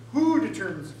future? Who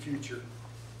determines the future?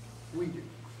 We do.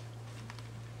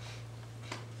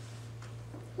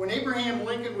 When Abraham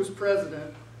Lincoln was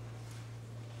president,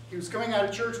 he was coming out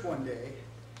of church one day,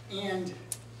 and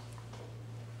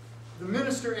the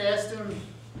minister asked him,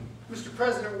 Mr.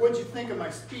 President, what did you think of my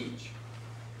speech?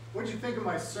 What did you think of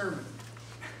my sermon?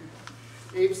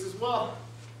 Abe says, well,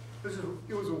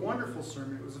 it was a wonderful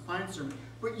sermon. It was a fine sermon.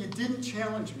 But you didn't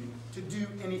challenge me to do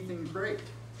anything great.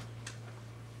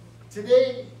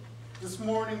 Today, this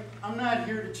morning, I'm not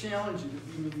here to challenge you to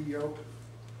be mediocre.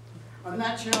 I'm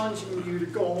not challenging you to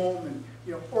go home and,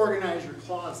 organize your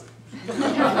closet. I'm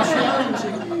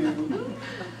challenging you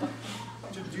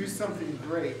to do something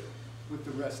great with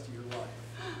the rest of your life.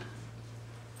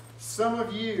 Some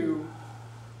of you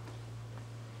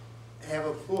have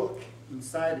a book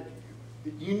inside of you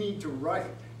that you need to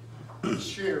write and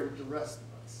share with the rest of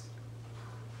us.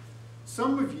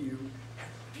 Some of you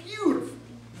have beautiful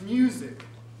music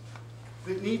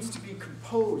that needs to be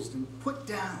composed and put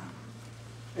down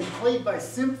and played by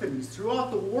symphonies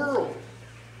throughout the world.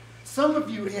 Some of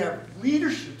you have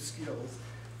leadership skills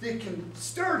that can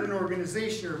start an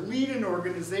organization or lead an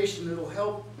organization that will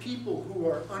help people who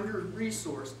are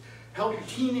under-resourced, help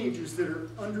teenagers that are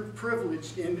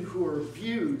underprivileged and who are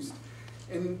abused.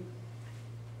 And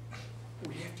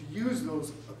we have to use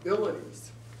those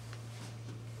abilities.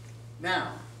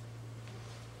 Now,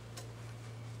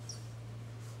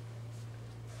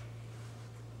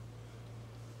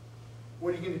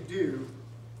 what are you going to do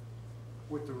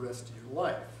with the rest of your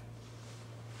life?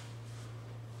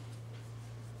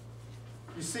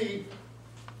 You see,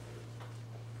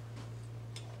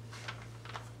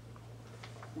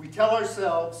 we tell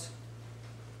ourselves,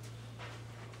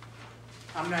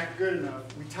 I'm not good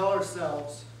enough. We tell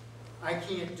ourselves, I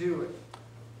can't do it.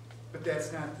 But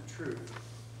that's not the truth.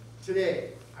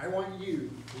 Today, I want you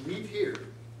to leave here,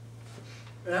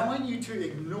 and I want you to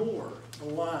ignore the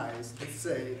lies that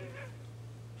say,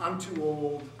 I'm too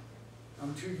old,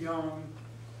 I'm too young,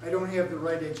 I don't have the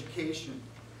right education.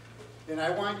 And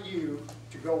I want you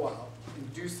to go out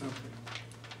and do something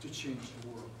to change the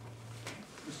world.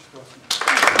 Mr. Toastmaster.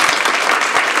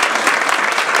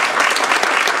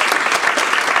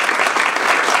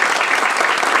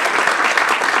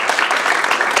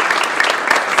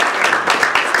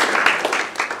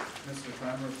 Mr.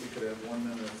 Timer, if we could have 1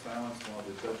 minute of silence while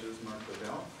the judges mark the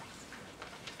ballot.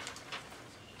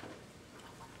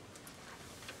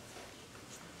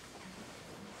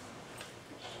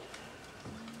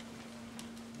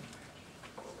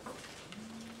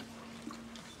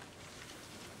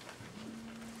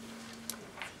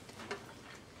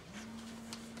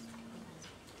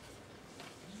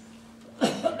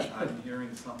 I'm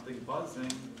hearing something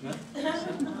buzzing.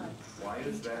 Why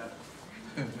is that?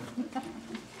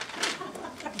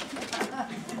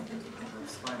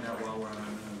 Let's find out while we're on a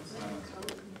minute of silence.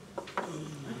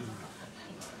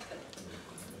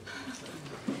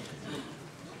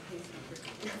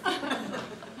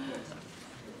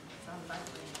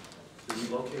 Did we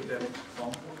locate that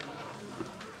phone?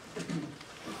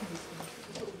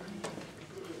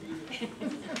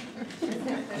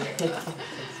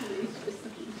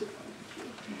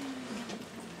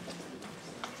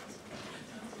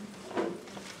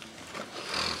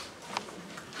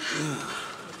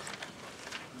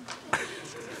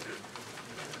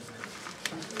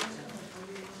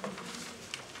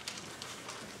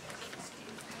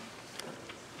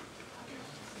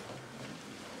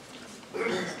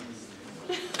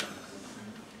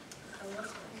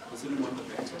 Is it in one of the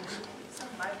bags? It's on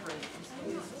my brain.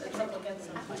 It's up against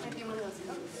something. It might be one of those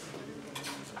cups.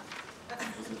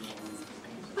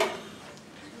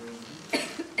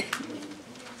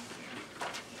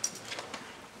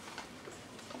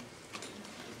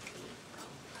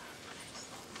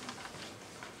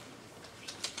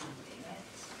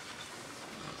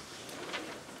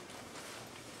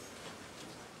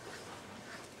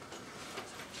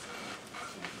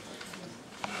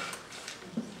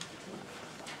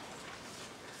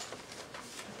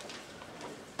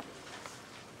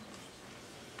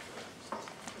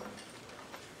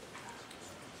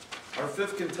 Our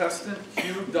fifth contestant,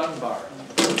 Hugh Dunbar.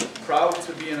 Proud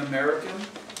to be an American.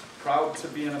 Proud to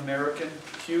be an American,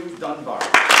 Hugh Dunbar.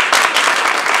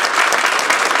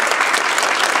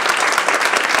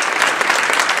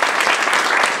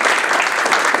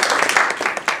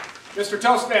 Mr.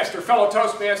 Toastmaster, fellow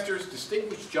Toastmasters,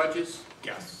 distinguished judges,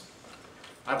 guests.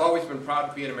 I've always been proud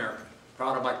to be an American,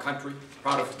 proud of my country,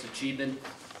 proud of its achievement,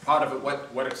 proud of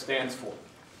what it stands for.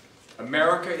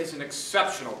 America is an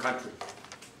exceptional country.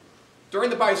 During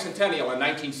the bicentennial in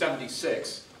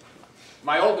 1976,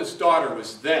 my oldest daughter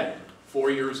was then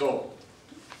 4 years old.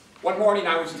 One morning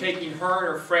I was taking her and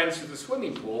her friends to the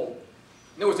swimming pool,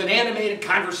 and there was an animated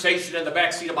conversation in the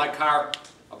back seat of my car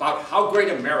about how great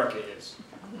America is.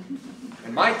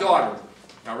 And my daughter,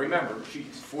 now remember,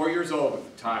 she's 4 years old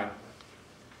at the time,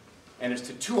 and it's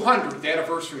the 200th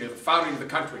anniversary of the founding of the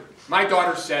country. My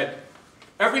daughter said,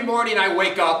 "Every morning I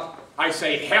wake up, I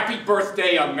say, 'Happy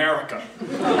birthday, America.'"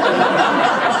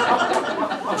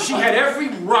 She had every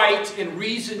right and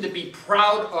reason to be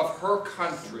proud of her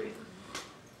country.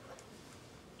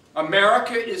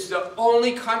 America is the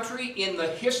only country in the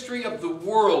history of the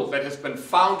world that has been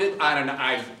founded on an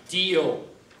ideal.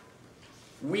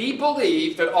 We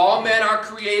believe that all men are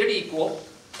created equal,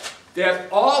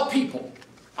 that all people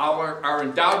are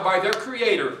endowed by their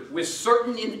Creator with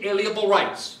certain inalienable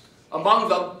rights, among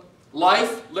them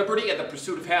life, liberty, and the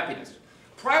pursuit of happiness.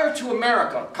 Prior to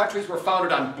America, countries were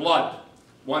founded on blood,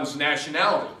 one's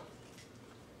nationality.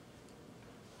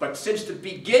 But since the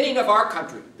beginning of our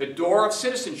country, the door of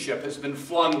citizenship has been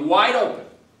flung wide open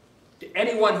to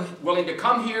anyone willing to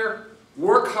come here,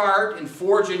 work hard, and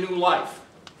forge a new life.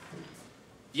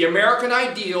 The American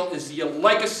ideal is the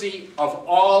legacy of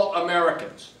all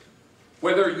Americans,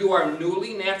 whether you are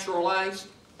newly naturalized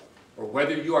or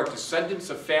whether you are descendants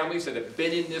of families that have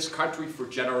been in this country for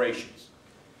generations.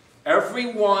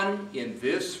 Everyone in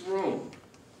this room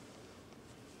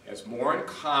has more in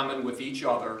common with each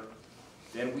other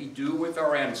than we do with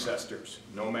our ancestors,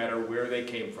 no matter where they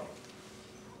came from.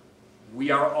 We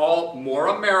are all more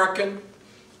American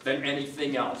than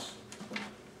anything else.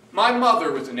 My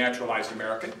mother was a naturalized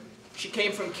American. She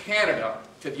came from Canada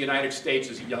to the United States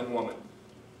as a young woman.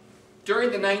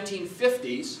 During the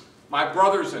 1950s, my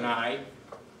brothers and I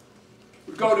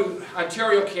would go to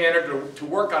Ontario, Canada to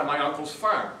work on my uncle's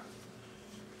farm.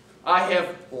 I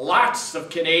have lots of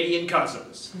Canadian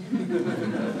cousins.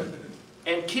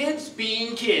 And kids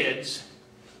being kids,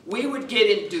 we would get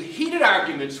into heated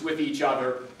arguments with each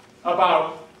other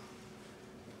about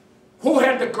who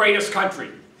had the greatest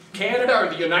country, Canada or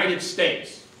the United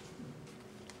States.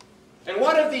 And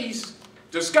one of these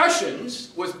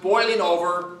discussions was boiling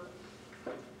over,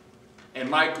 and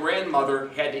my grandmother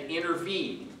had to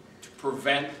intervene to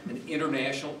prevent an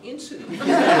international incident.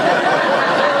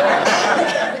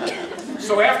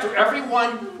 So after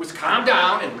everyone was calmed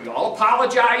down and we all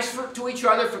apologized to each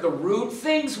other for the rude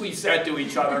things we said to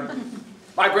each other,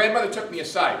 my grandmother took me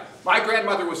aside. My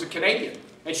grandmother was a Canadian,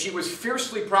 and she was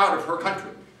fiercely proud of her country.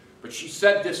 But she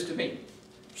said this to me.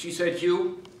 She said,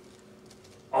 "Hugh,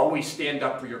 always stand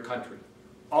up for your country.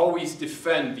 Always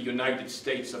defend the United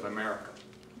States of America."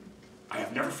 I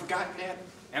have never forgotten that,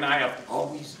 and I have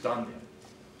always done that.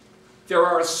 There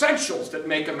are essentials that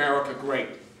make America great.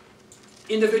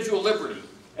 Individual liberty,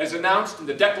 as announced in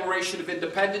the Declaration of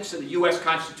Independence and the U.S.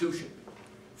 Constitution.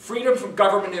 Freedom from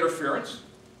government interference,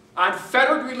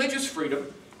 unfettered religious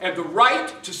freedom, and the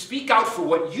right to speak out for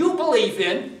what you believe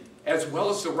in, as well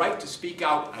as the right to speak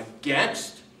out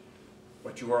against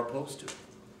what you are opposed to.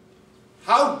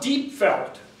 How deep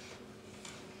felt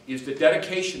is the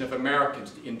dedication of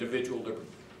Americans to individual liberty?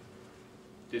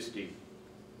 This deep.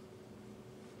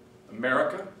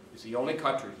 America is the only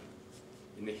country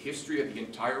in the history of the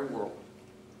entire world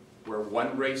where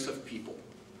one race of people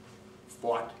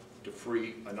fought to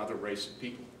free another race of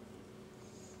people.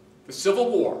 The Civil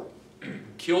War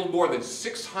killed more than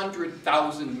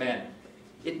 600,000 men.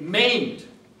 It maimed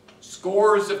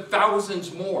scores of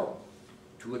thousands more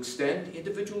to extend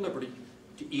individual liberty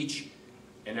to each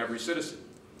and every citizen.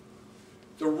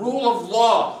 The rule of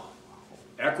law,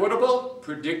 equitable,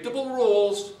 predictable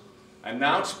rules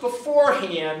announced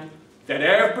beforehand that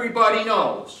everybody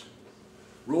knows.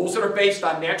 Rules that are based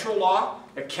on natural law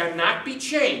that cannot be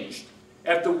changed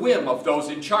at the whim of those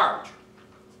in charge.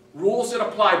 Rules that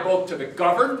apply both to the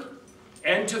governed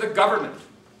and to the government.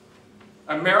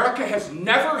 America has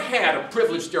never had a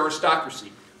privileged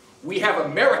aristocracy. We have a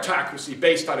meritocracy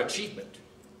based on achievement.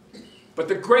 But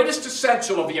the greatest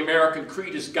essential of the American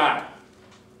creed is God,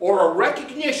 or a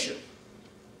recognition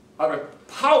of a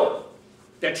power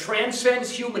that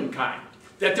transcends humankind,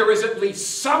 that there is at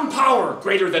least some power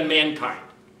greater than mankind.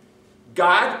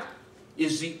 God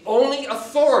is the only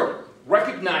authority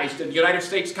recognized in the United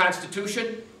States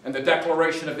Constitution and the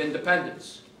Declaration of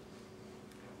Independence.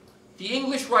 The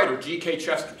English writer G.K.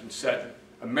 Chesterton said,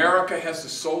 "America has the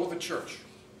soul of a church."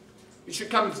 It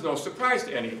should come as no surprise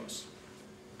to any of us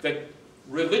that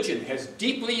religion has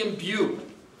deeply imbued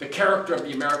the character of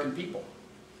the American people.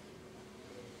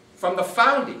 From the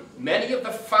founding, many of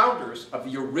the founders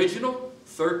of the original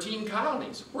 13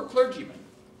 colonies were clergymen.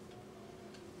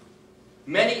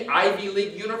 Many Ivy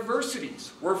League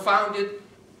universities were founded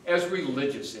as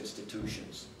religious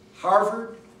institutions.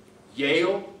 Harvard,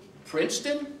 Yale,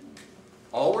 Princeton,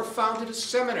 all were founded as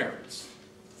seminaries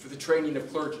for the training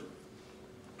of clergy.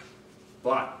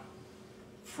 But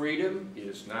freedom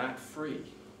is not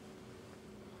free.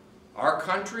 Our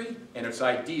country and its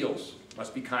ideals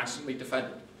must be constantly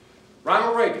defended.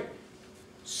 Ronald Reagan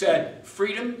said,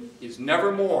 "Freedom is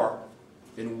never more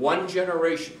than one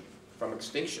generation from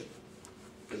extinction.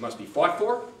 It must be fought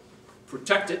for,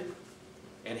 protected,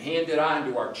 and handed on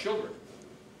to our children."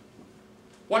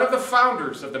 One of the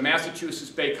founders of the Massachusetts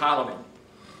Bay Colony,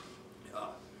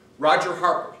 Roger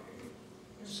Harper,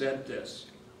 said this.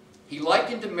 He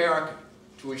likened America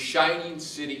to a shining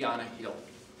city on a hill,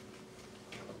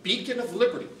 a beacon of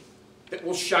liberty that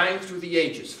will shine through the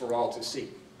ages for all to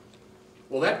see.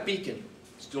 Well, that beacon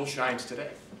still shines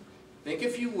today. Think,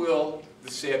 if you will,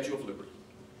 the Statue of Liberty.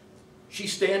 She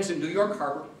stands in New York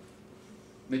Harbor,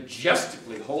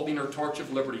 majestically holding her torch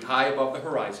of liberty high above the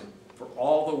horizon for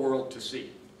all the world to see.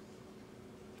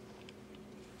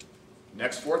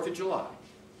 Next 4th of July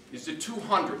is the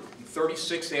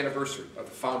 236th anniversary of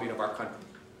the founding of our country.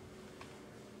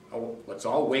 Oh, let's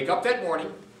all wake up that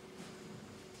morning.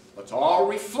 Let's all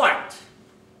reflect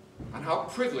on how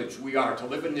privileged we are to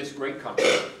live in this great country.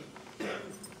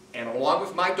 And along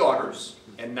with my daughters,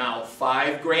 and now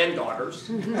 5 granddaughters,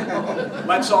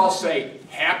 let's all say,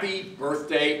 Happy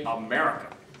Birthday, America.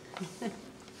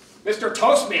 Mr.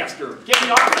 Toastmaster, get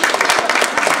me off.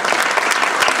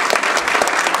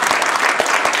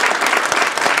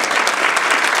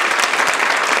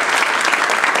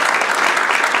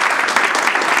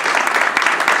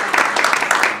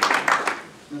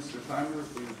 Mr. Timer,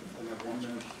 if we can have 1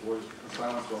 minute for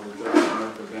silence while we're judging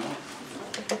America down.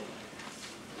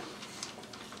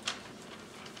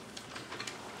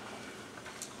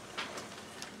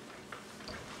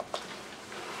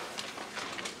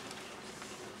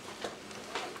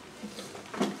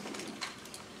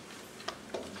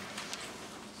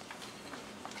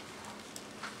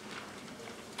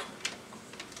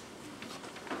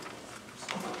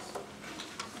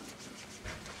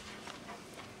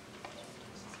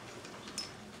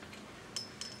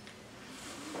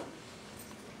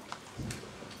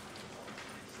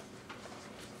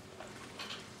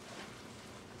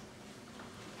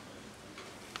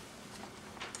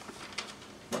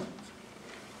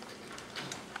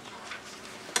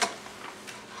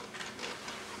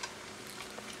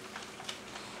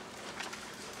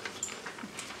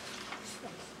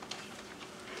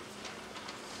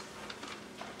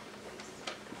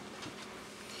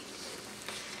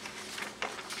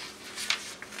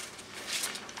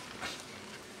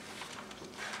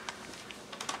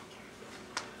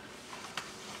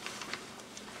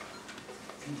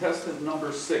 Contestant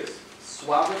number 6,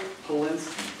 Slavik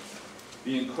Polinsky,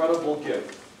 The Incredible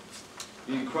Gift.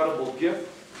 The Incredible Gift,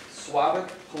 Slavik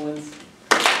Polinsky.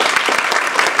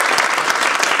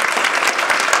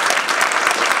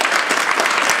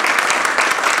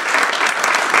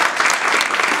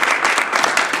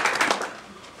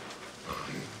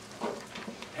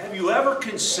 Have you ever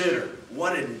considered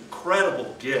what an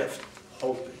incredible gift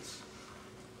hope is?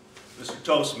 Mr.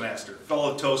 Toastmaster,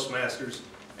 fellow Toastmasters,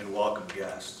 and welcome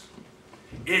guests.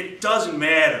 It doesn't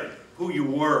matter who you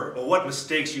were or what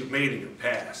mistakes you've made in your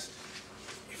past.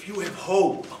 If you have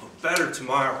hope of a better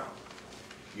tomorrow,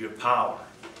 you have power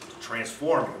to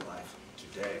transform your life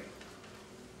today.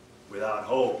 Without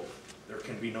hope, there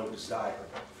can be no desire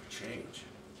for change.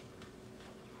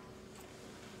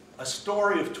 A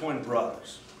story of twin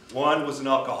brothers. One was an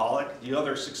alcoholic, the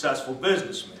other a successful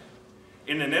businessman.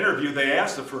 In an interview, they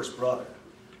asked the first brother,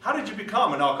 "How did you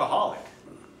become an alcoholic?"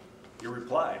 He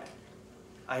replied,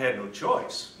 "I had no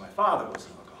choice. My father was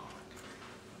an alcoholic."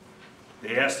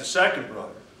 They asked the second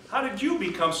brother, "How did you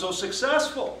become so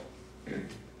successful?"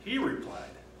 He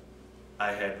replied,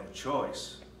 "I had no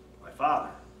choice. My father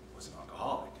was an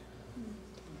alcoholic."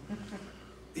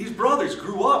 These brothers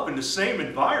grew up in the same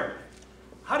environment.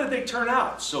 How did they turn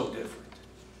out so different?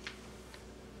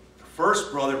 The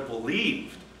first brother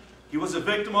believed he was a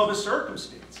victim of his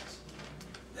circumstances,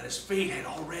 that his fate had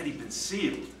already been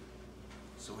sealed.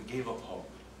 So he gave up hope.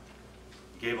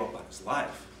 He gave up on his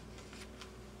life.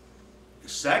 The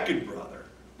second brother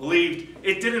believed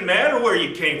it didn't matter where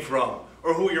you came from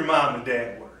or who your mom and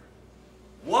dad were.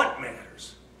 What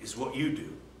matters is what you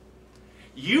do.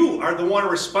 You are the one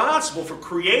responsible for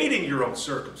creating your own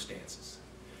circumstances,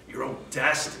 your own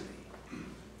destiny.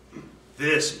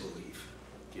 This belief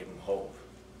gave him hope,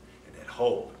 and that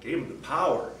hope gave him the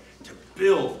power to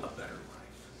build a better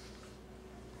life.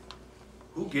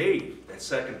 Who gave that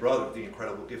second brother the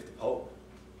incredible gift of hope?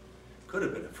 Could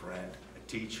have been a friend, a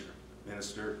teacher,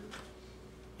 minister,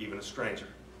 even a stranger.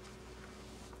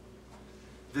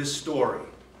 This story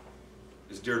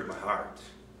is dear to my heart.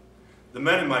 The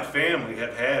men in my family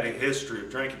have had a history of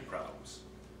drinking problems.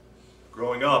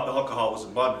 Growing up, alcohol was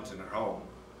abundant in our home.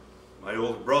 My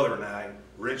older brother and I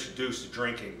were introduced to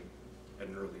drinking at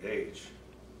an early age.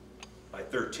 By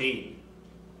 13,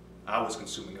 I was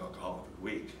consuming alcohol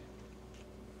every week.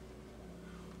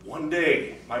 One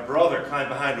day, my brother climbed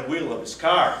behind the wheel of his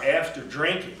car after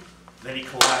drinking. Then he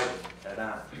collided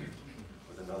head-on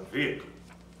with another vehicle.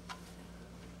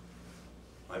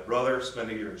 My brother spent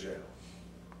a year in jail.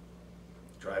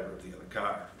 The driver of the other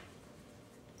car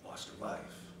lost her life.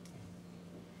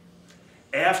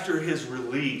 After his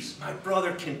release, my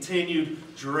brother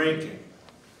continued drinking.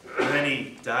 And then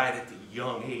he died at the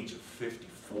young age of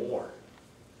 54.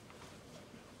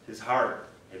 His heart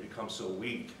had become so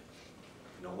weak,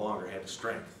 he no longer had the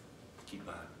strength to keep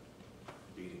on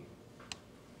beating.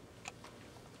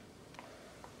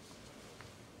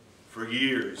 For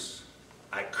years,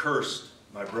 I cursed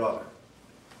my brother.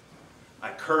 I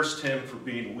cursed him for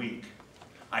being weak.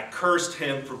 I cursed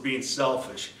him for being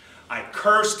selfish. I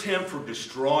cursed him for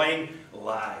destroying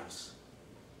lives.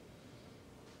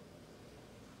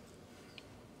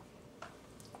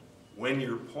 When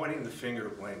you're pointing the finger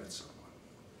of blame at someone,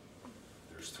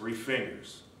 there's 3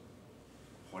 fingers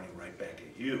pointing right back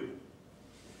at you.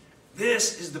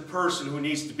 This is the person who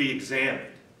needs to be examined.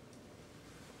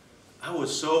 I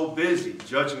was so busy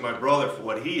judging my brother for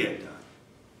what he had done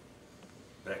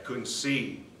that I couldn't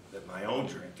see that my own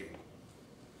drinking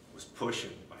was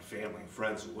pushing my family and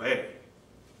friends away.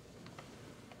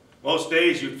 Most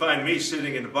days you'd find me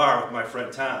sitting in the bar with my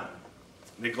friend Tom,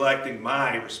 neglecting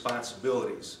my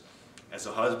responsibilities as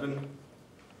a husband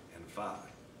and father.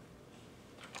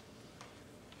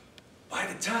 By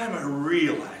the time I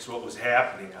realized what was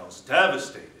happening, I was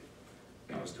devastated.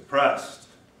 I was depressed,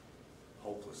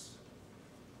 hopeless.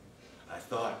 I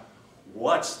thought,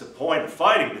 what's the point of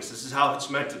fighting this? This is how it's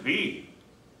meant to be.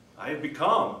 I had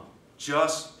become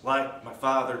just like my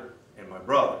father and my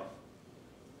brother.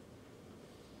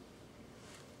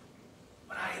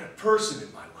 But I had a person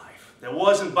in my life that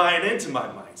wasn't buying into my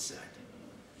mindset.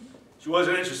 She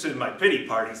wasn't interested in my pity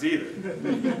parties either.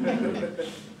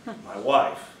 My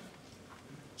wife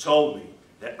told me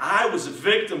that I was a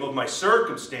victim of my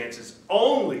circumstances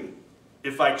only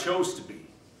if I chose to be.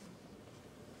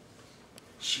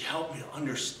 She helped me to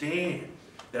understand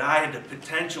that I had the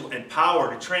potential and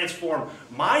power to transform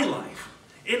my life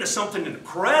into something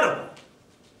incredible,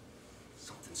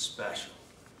 something special.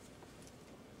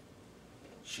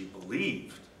 She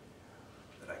believed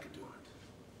that I could do it.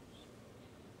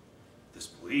 This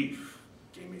belief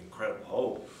gave me incredible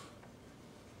hope.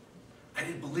 I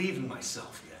didn't believe in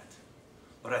myself yet,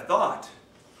 but I thought,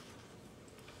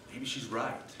 maybe she's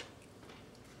right.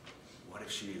 What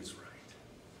if she is right?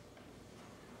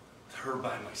 With her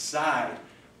by my side,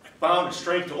 I found the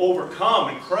strength to overcome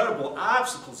incredible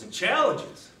obstacles and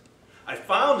challenges. I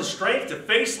found the strength to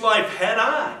face life head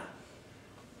on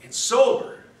and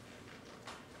sober.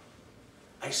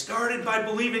 I started by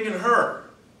believing in her,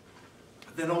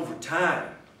 but then over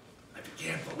time, I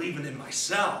began believing in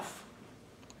myself.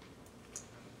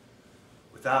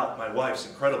 Without my wife's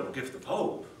incredible gift of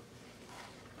hope,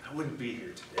 I wouldn't be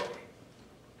here today.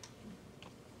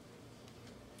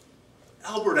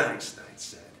 Albert Einstein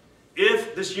said,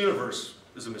 if this universe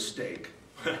is a mistake,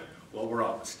 well, we're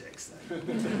all mistakes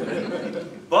then.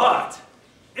 But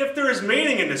if there is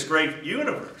meaning in this great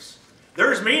universe,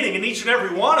 there is meaning in each and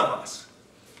every one of us.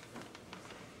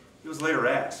 He was later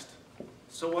asked,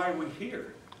 so why are we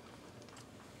here?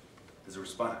 His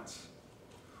response,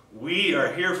 we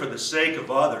are here for the sake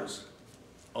of others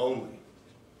only.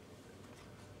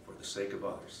 For the sake of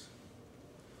others.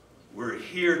 We're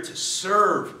here to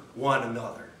serve one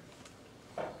another.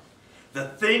 The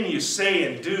thing you say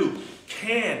and do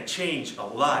can change a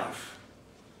life.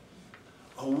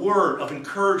 A word of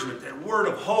encouragement, that word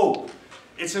of hope.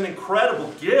 It's an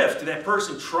incredible gift to that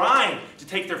person trying to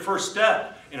take their first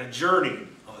step in a journey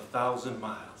of 1,000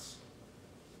 miles.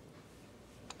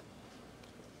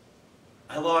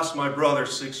 I lost my brother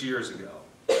 6 years ago,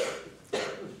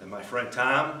 and my friend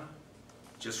Tom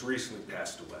just recently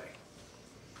passed away.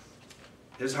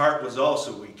 His heart was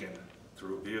also weakened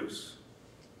through abuse.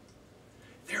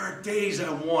 There are days I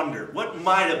wonder what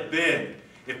might have been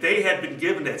if they had been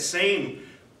given that same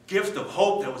gift of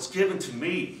hope that was given to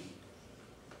me.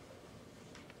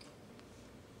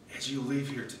 As you leave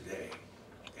here today,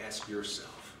 ask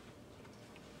yourself,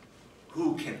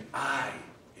 who can I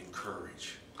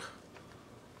encourage?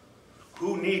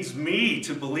 Who needs me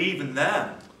to believe in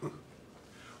them?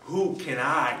 Who can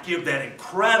I give that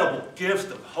incredible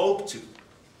gift of hope to?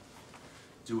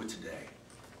 Do it today.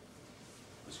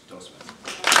 Mr. Toastmaster.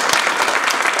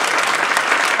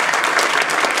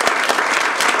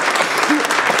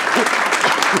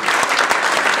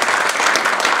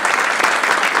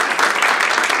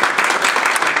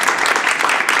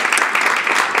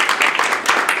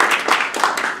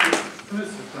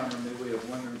 Mr. Connor, may we have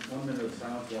 1 minute of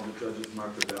silence while the judges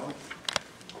mark the ballot?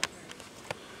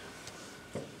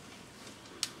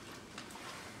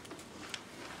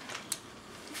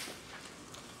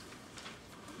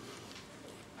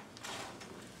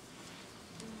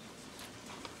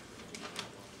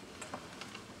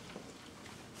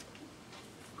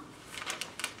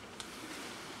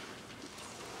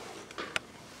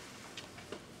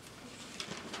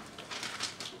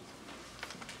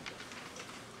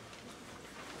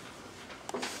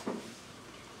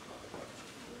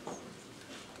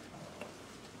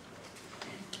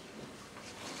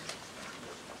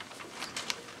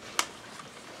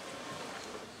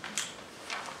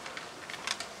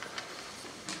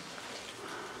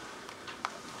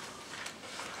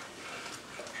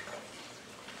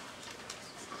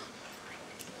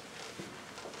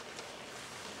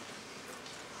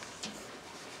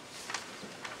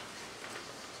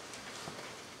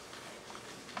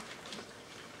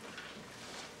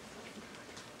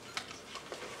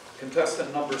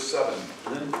 Contestant number 7,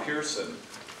 Lynn Pearson.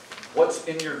 What's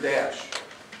in your dash?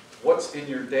 What's in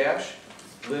your dash?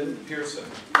 Lynn Pearson.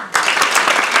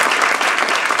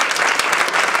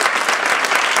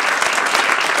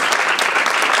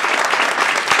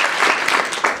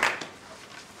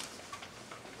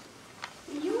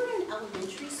 When you were in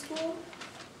elementary school,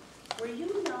 were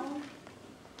you known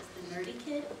as the nerdy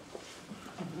kid?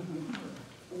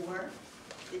 Or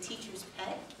the teacher's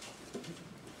pet?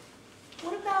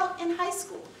 What about in high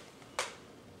school?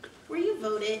 Were you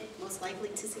voted most likely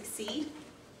to succeed?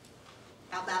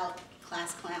 How about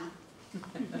class clown?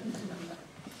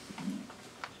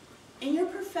 In your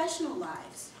professional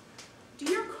lives, do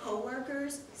your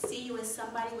coworkers see you as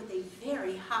somebody with a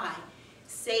very high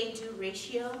say-do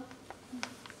ratio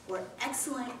or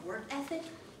excellent work ethic?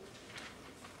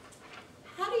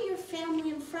 How do your family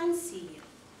and friends see you?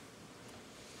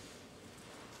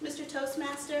 Mr.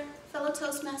 Toastmaster, fellow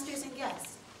Toastmasters and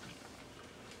guests,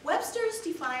 Webster's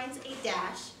defines a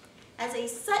dash as a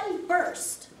sudden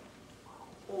burst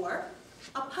or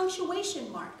a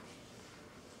punctuation mark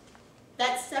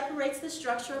that separates the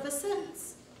structure of a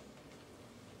sentence.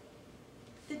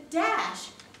 The dash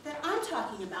that I'm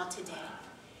talking about today,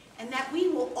 and that we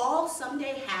will all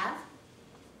someday have,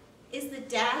 is the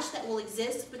dash that will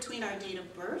exist between our date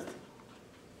of birth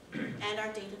and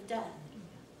our date of death.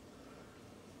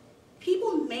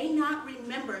 People may not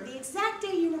remember the exact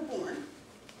day you were born.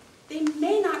 They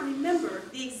may not remember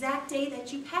the exact day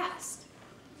that you passed.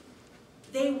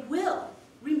 They will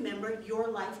remember your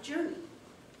life journey.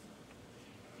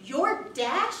 Your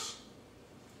dash,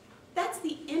 that's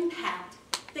the impact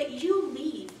that you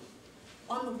leave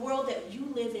on the world that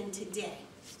you live in today.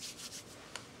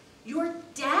 Your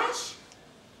dash,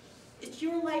 it's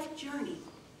your life journey.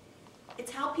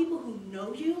 It's how people who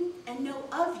know you and know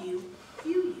of you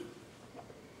view you.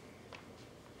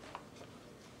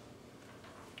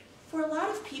 For a lot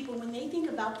of people, when they think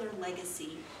about their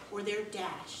legacy or their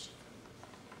dash,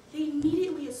 they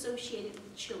immediately associate it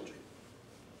with children.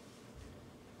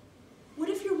 What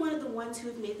if you're one of the ones who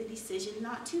have made the decision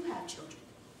not to have children?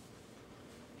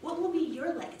 What will be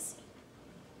your legacy?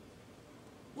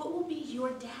 What will be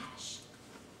your dash?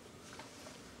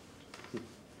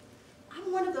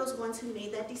 I'm one of those ones who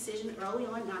made that decision early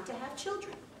on not to have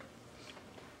children.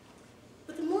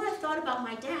 But the more I thought about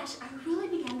my dash, I really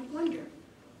began to wonder,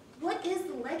 what is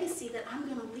the legacy that I'm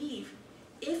going to leave,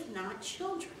 if not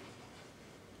children?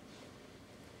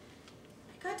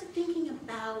 I got to thinking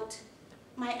about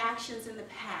my actions in the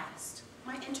past,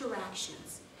 my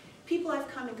interactions, people I've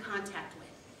come in contact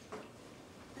with.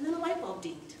 And then a light bulb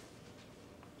dinged.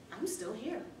 I'm still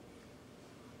here.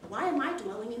 Why am I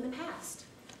dwelling in the past?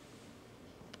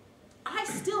 I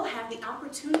still have the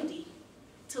opportunity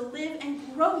to live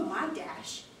and grow my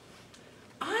dash.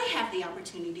 I have the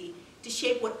opportunity to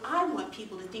shape what I want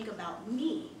people to think about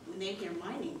me when they hear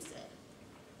my name said.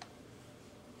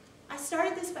 I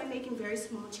started this by making very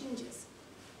small changes.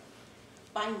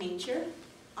 By nature,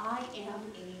 I am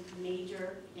a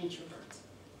major introvert.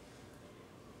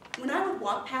 When I would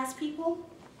walk past people,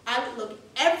 I would look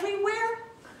everywhere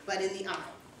but in the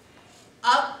eye.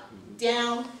 Up,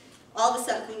 down, all of a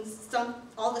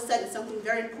sudden something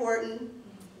very important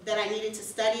that I needed to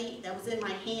study that was in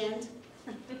my hand,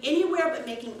 anywhere but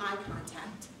making eye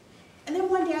contact. And then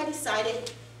one day I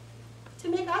decided to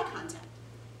make eye contact.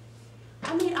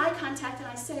 I made eye contact and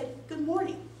I said, "Good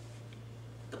morning."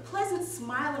 The pleasant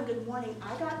smile and good morning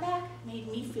I got back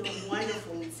made me feel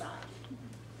wonderful inside.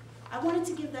 I wanted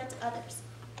to give that to others.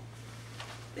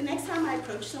 The next time I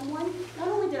approached someone, not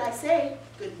only did I say,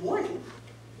 "Good morning,"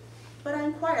 but I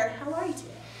inquired, "How are you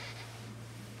today?"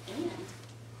 And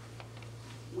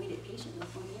waited patiently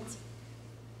for the answer.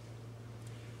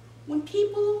 When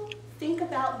people think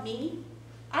about me,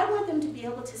 I want them to be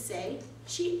able to say,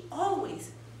 "She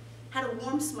always had a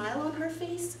warm smile on her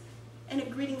face and a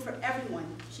greeting for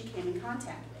everyone she came in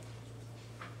contact with."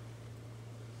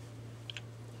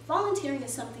 Volunteering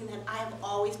is something that I have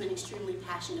always been extremely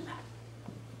passionate about.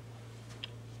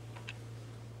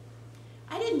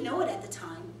 I didn't know it at the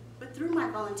time, but through my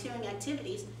volunteering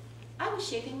activities, I was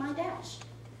shaping my dash.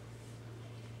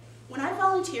 When I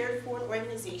volunteered for an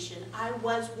organization, I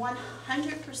was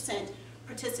 100%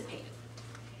 participative.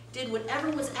 Did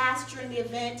whatever was asked during the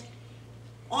event,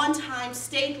 on time,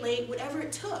 stayed late, whatever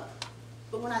it took.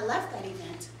 But when I left that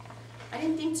event, I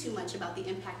didn't think too much about the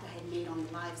impact I had made on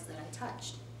the lives that I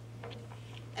touched.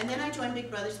 And then I joined Big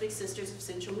Brothers Big Sisters of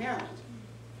Central Maryland.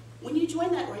 When you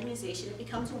join that organization, it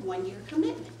becomes a one-year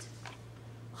commitment.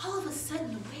 All of a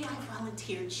sudden, the way I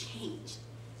volunteered changed.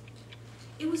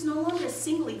 It was no longer a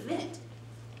single event,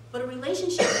 but a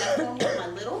relationship that I formed with my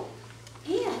little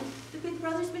and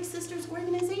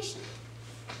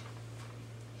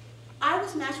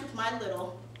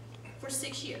for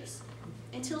 6 years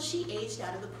until she aged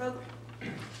out of the program.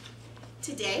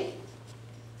 Today,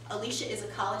 Alicia is a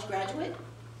college graduate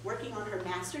working on her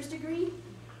master's degree,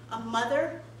 a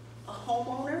mother, a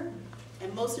homeowner,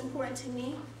 and most important to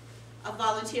me, a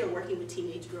volunteer working with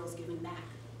teenage girls giving back.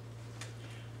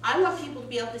 I want people to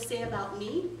be able to say about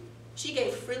me, she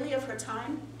gave freely of her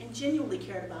time and genuinely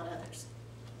cared about others.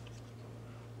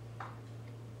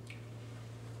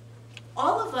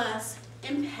 All of us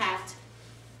impact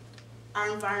our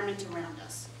environment around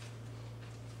us.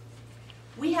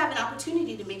 We have an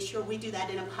opportunity to make sure we do that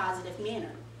in a positive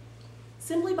manner,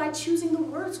 simply by choosing the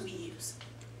words we use.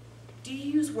 Do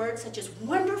you use words such as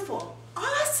wonderful,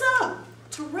 awesome,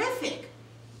 terrific,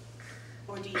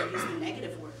 or do you use the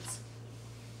negative words?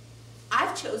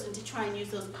 I've chosen to try and use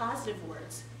those positive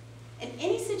words. In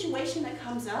any situation that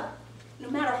comes up, no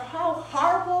matter how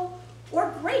horrible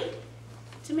or great,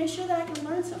 to make sure that I can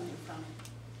learn something from it.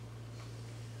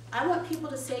 I want people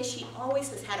to say she always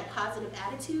has had a positive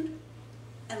attitude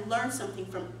and learned something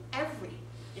from every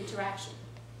interaction.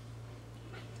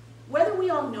 Whether we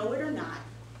all know it or not,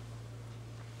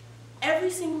 every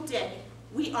single day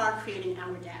we are creating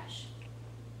our dash.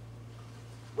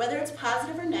 Whether it's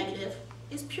positive or negative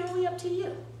is purely up to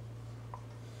you.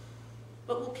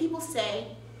 But will people say,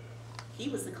 he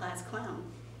was the class clown,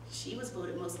 she was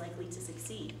voted most likely to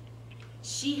succeed,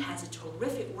 she has a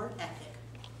terrific work ethic?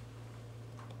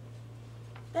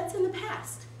 That's in the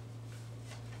past.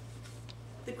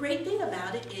 The great thing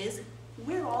about it is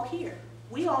we're all here.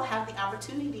 We all have the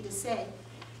opportunity to say,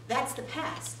 that's the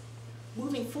past.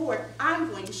 Moving forward,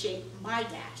 I'm going to shape my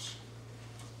dash.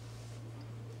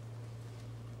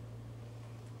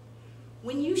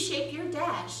 When you shape your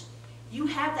dash, you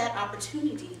have that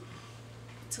opportunity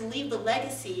to leave the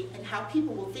legacy and how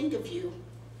people will think of you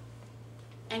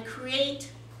and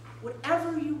create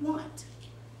whatever you want.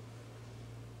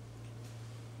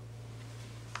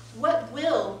 What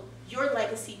will your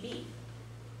legacy be?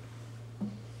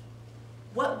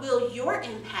 What will your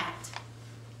impact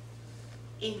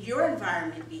in your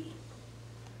environment be?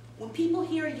 When people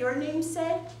hear your name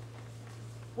said,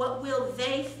 what will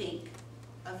they think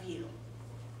of you?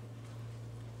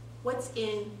 What's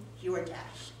in your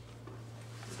dash?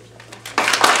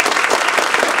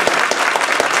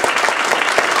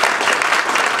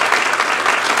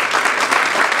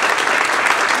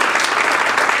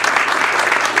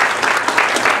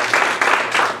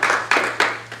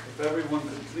 If everyone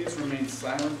could please remain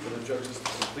silent for the judges to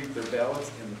complete their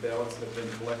ballots, and the ballots have been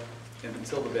collected, and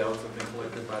until the ballots have been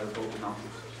collected by the vote counters.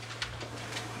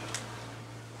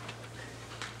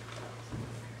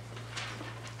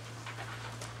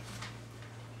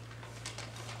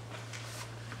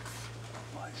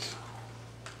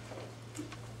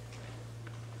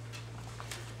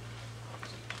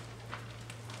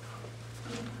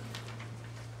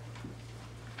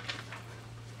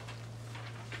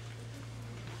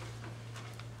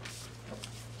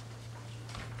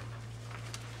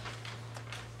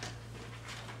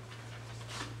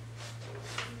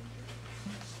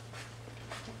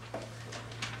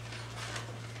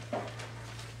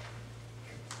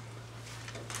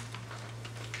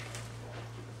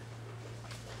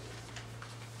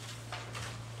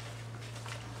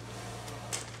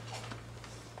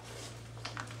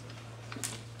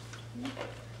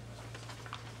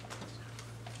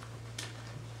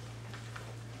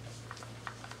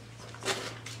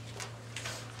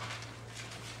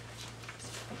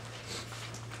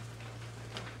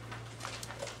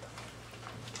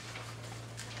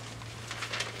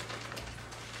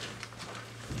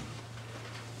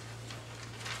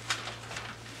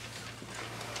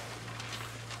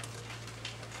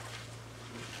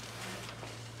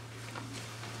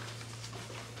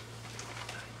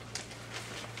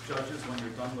 Judges, when you're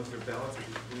done with your ballots, if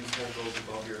you please hold those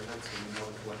above your heads so you know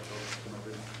to collect those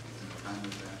whenever in the time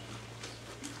of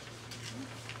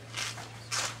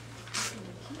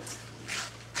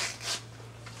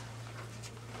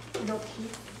action. No key.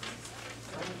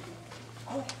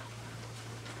 Oh.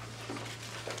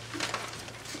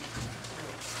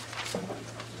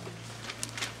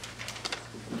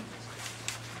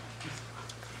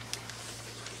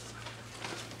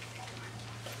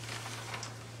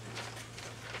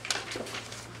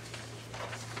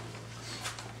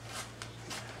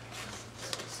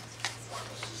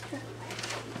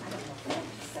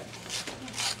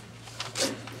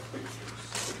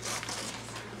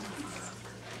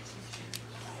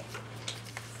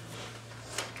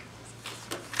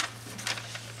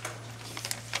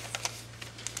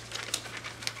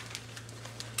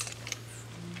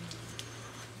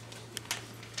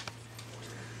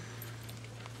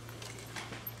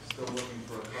 Still looking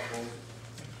for a couple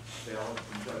ballot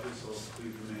from judges, so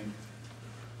please remain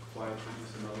quiet for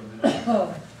just another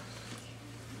minute.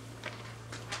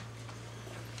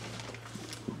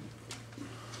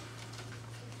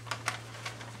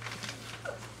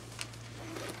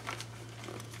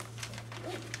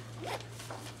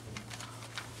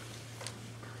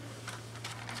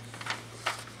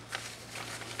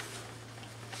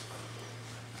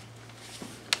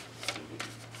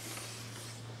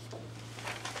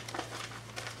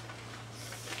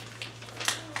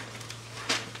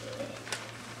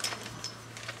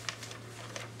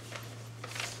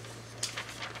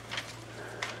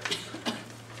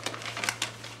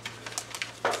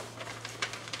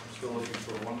 Still looking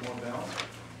for one more ballot.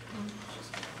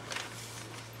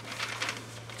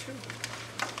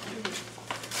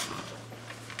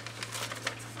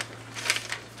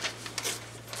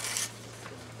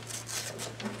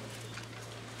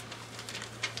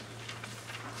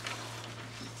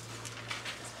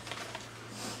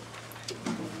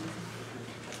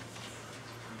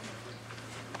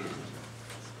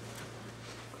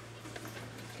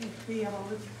 We have all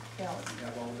the ballots. We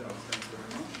have all the ballots. Thank you very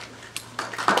much.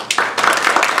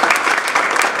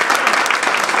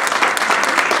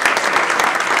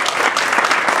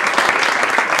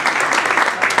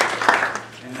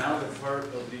 And now the part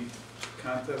of the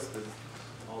contest that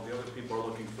all the other people are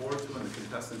looking forward to and the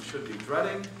contestants should be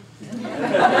dreading. If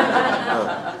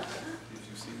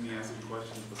you've seen me asking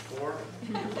questions before,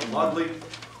 it's lovely.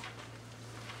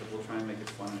 But we'll try and make it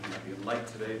fun and happy and light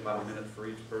today, about a minute for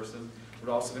each person.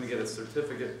 We're also going to get a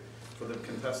certificate for the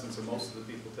contestants, and most of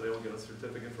the people today will get a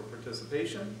certificate for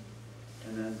participation.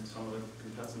 And then some of the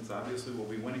contestants obviously will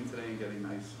be winning today and getting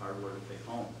nice hardware to take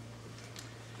home.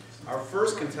 Our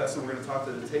first contestant, we're going to talk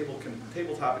to the table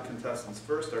topic contestants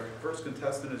first. Our first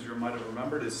contestant, as you might have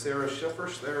remembered, is Sarah Schiffer.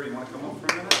 Sarah, you want to come up for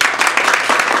a minute?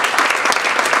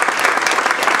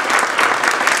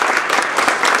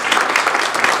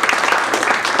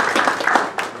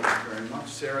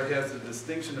 Sarah has the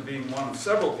distinction of being one of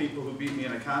several people who beat me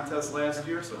in a contest last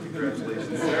year, so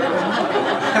congratulations, Sarah.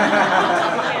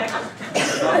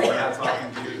 We're not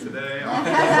talking to you today.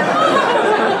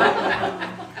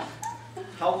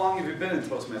 How long have you been in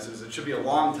Toastmasters? It should be a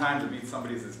long time to beat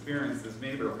somebody as experienced as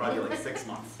me, but it'll probably be like 6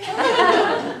 months. It's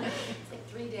like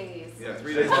 3 days. Yeah,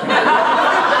 3 days. 3 days.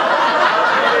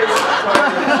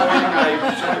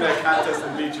 I should do that contest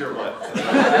and beat your butt.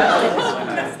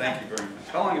 Nice. Thank you very much.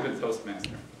 How long have you been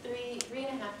Toastmaster?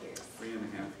 3.5 years.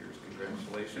 3.5 years.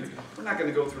 Congratulations. We're not going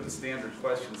to go through the standard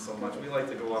questions so much. We like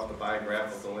to go off the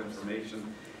biographical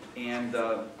information. And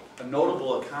a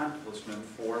notable accomplishment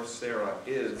for Sarah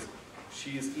is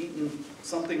she's eaten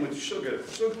something with sugar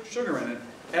in it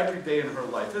every day in her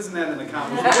life. Isn't that an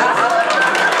accomplishment?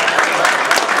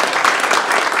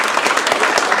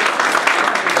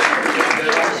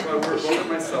 That's why we're voting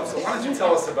myself. So why don't you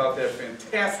tell us about that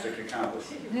fantastic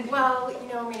accomplishment? Well, you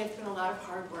know, I mean, it's been a lot of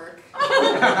hard work.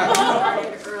 I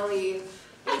started early.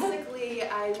 Basically,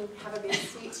 I have a big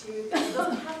sweet tooth. It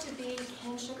doesn't have to be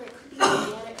cane sugar. It could be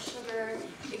organic sugar.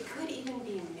 It could even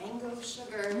be mango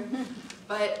sugar.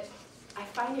 But I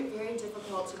find it very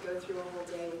difficult to go through a whole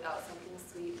day without something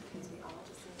sweet because we all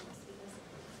just need more sweetness.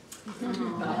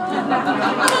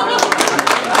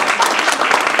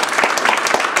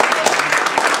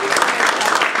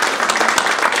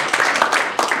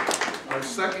 Our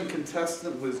second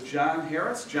contestant was John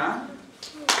Harris. John?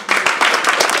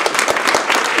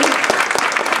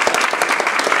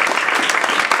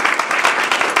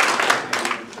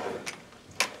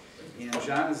 And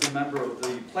John is a member of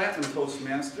the Platinum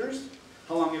Toastmasters.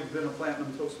 How long have you been a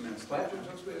Platinum Toastmaster? Platinum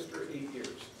Toastmaster, 8 years.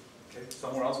 Okay.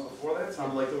 Somewhere else before that?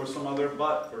 Sounded like there was some other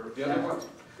but. Or, Yeah, there was.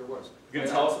 There was. You going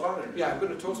to tell us about it? Yeah, I've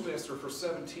been a Toastmaster for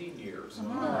 17 years. All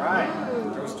right.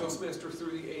 I was Toastmaster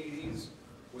through the 80s,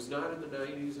 was not in the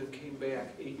 90s, and came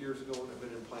back 8 years ago, and I've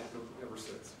been in Platinum ever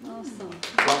since. Awesome.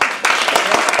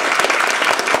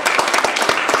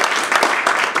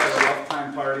 Had a rough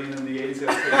time partying in the 80s.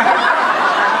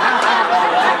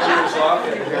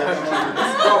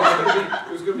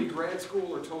 It was going to be grad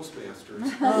school or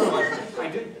Toastmasters. I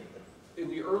did,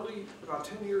 about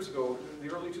 10 years ago, in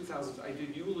the early 2000s, I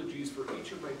did eulogies for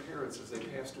each of my parents as they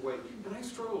passed away. And I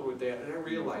struggled with that, and I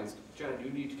realized, John,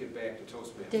 you need to get back to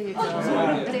Toastmasters. There you go. So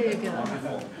I did. There you go.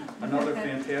 Wonderful. Another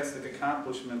fantastic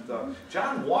accomplishment.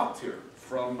 John walked here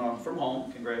from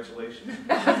home. Congratulations.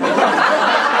 Could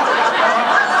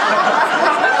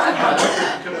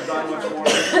have done much more.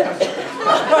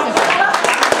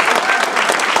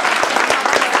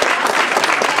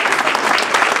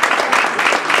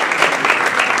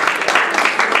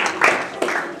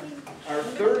 Our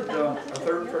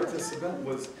third participant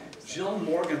was Jill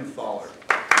Morgenthaler.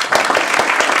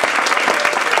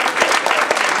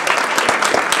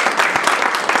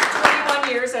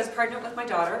 was pregnant with my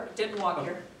daughter, didn't walk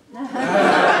here.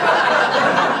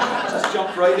 Just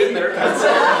jump right in there.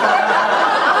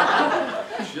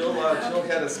 Jill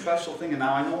had a special thing, and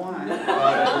now I know why.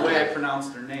 The way I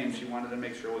pronounced her name, she wanted to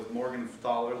make sure it was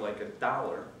Morgenthaler, like a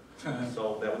dollar.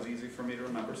 So that was easy for me to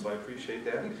remember, so I appreciate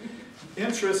that.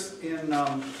 Interest in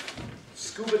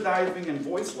scuba diving and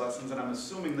voice lessons, and I'm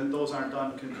assuming that those aren't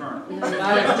done concurrently. No.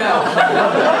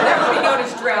 That would be known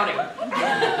as drowning.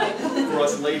 For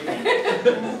us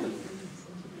laypeople.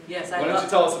 Yes, Why don't you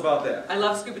tell us about that? I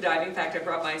love scuba diving. In fact, I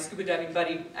brought my scuba diving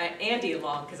buddy Andy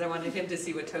along because I wanted him to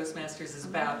see what Toastmasters is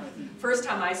about. First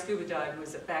time I scuba dived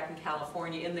was back in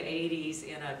California in the 80s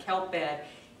in a kelp bed,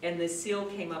 and this seal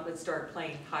came up and started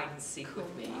playing hide and seek with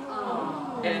me.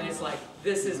 Aww. And it's like,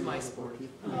 this is my sport.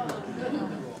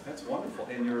 That's wonderful.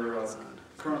 And you're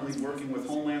currently working with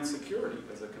Homeland Security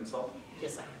as a consultant?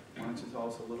 Yes, I am. Why don't you tell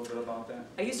us a little bit about that?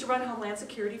 I used to run Homeland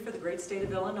Security for the great state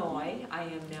of Illinois. I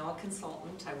am now a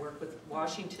consultant. I work with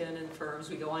Washington and firms.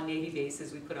 We go on Navy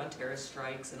bases. We put on terrorist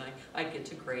strikes, and I get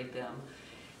to grade them.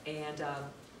 And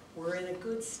we're in a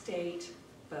good state,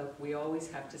 but we always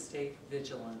have to stay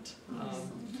vigilant.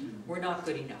 We're not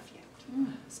good enough yet,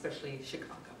 especially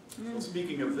Chicago. Well,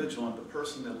 speaking of vigilant, the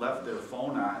person that left their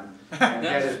phone on and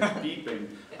had it beeping,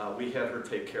 we had her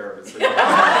take care of it. So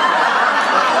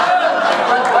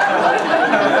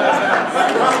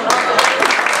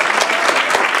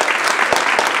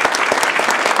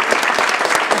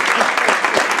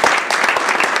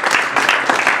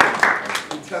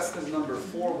contestant number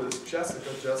 4 was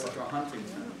Jessica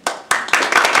Huntington.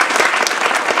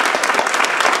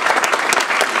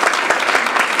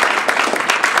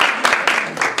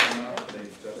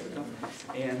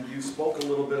 And you spoke a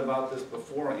little bit about this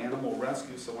before, animal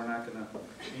rescue, so we're not going to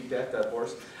beat that dead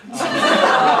horse. 2.5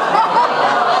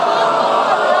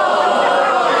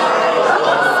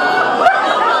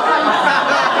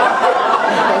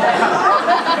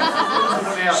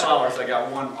 hours, I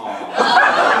got 1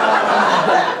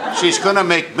 awe. She's going to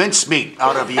make mincemeat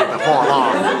out of you before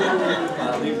long.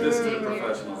 Leave this to the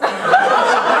professionals. It's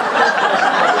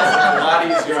a lot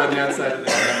easier on that side of the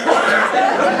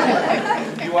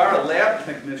camera. You are a lab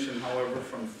technician, however,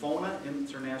 from FONA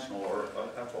International, or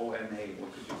F-O-N-A.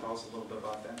 What could you tell us a little bit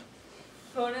about that?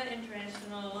 FONA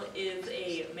International is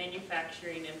a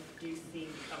manufacturing and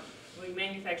producing company. We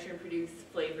manufacture and produce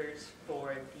flavors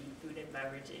for the food and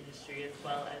beverage industry as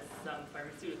well as some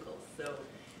pharmaceuticals. So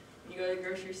you go to the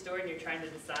grocery store and you're trying to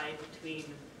decide between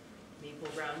maple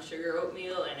brown sugar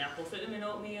oatmeal and apple cinnamon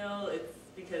oatmeal. It's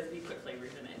because we put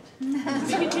flavors in it.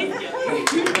 Make it taste good.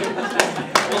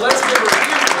 Well, let's give her a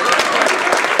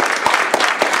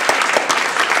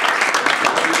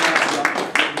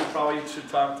You probably should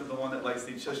talk to the one that likes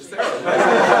to eat shish. Sarah. We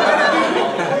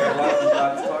have a lot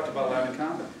to talk about live in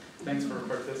common. Thanks for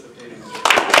participating.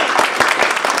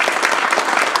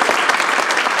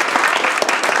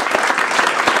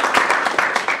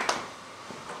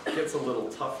 It gets a little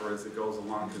tougher as it goes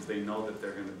along because they know that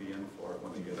they're going to be in for it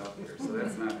when they get up there, so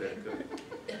that's not that good.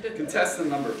 Contestant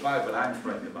number 5, but I'm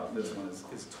frightened about this one, is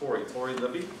Tori. Tori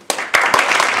Libby.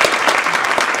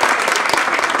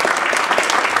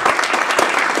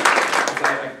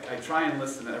 I try and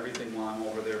listen to everything while I'm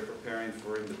over there preparing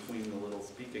for in between the little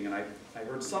speaking, and I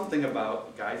heard something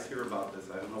about, guys hear about this,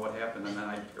 I don't know what happened, and then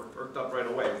I perked up right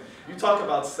away. You talk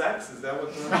about sex, is that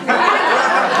what the...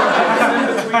 in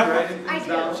between writing things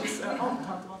down? She said, oh,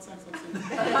 talk about sex, let's see.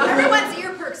 Everyone's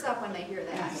ear perks up when they hear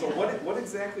that. So what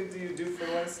exactly do you do for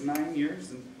the last 9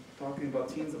 years in talking about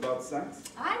teens about sex?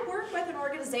 I work with an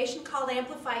organization called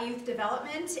Amplify Youth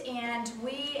Development, and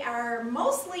we are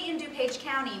mostly in DuPage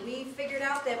County. We figured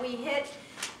out that we hit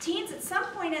teens at some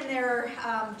point in their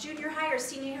junior high or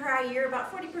senior high year,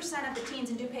 about 40% of the teens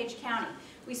in DuPage County.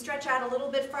 We stretch out a little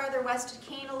bit farther west to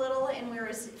Kane a little, and we're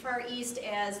as far east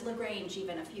as LaGrange,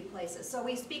 even a few places. So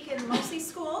we speak in mostly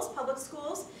schools, public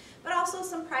schools, but also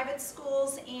some private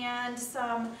schools and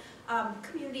some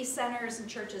community centers and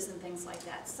churches and things like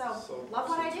that. So love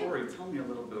what I do. Tori, tell me a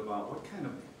little bit about what kind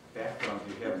of background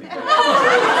do you have? Well,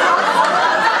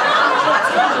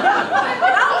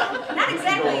 not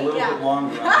exactly. Go a little bit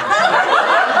longer. I'm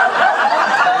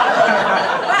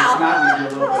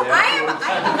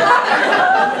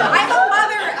a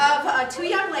mother of 2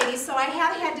 young ladies, so I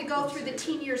have had to go through the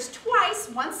teen years twice.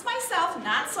 Once myself,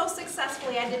 not so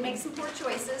successfully. I did make some poor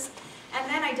choices. And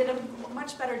then I did a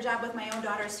much better job with my own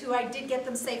daughters, who I did get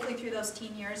them safely through those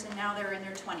teen years, and now they're in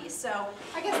their 20s. So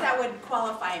I guess that would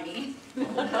qualify me. I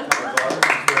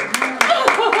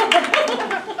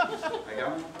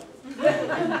got one.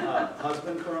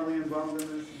 Husband currently involved in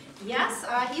this? Yes,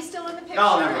 he's still in the picture.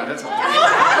 No, never mind. That's all.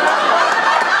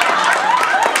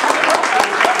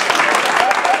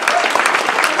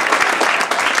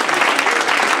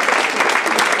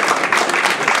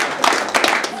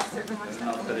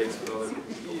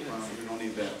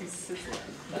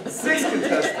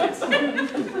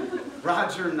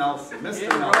 Nelson. Mr.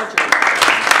 Yeah, Nelson.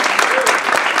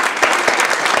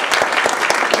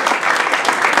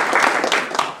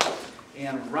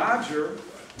 And Roger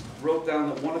wrote down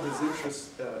that one of his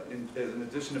interests, in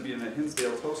addition to being a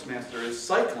Hinsdale Toastmaster, is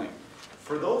cycling.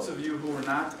 For those of you who were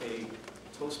not a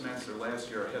Toastmaster last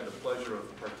year, I had the pleasure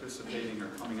of participating or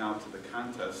coming out to the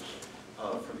contest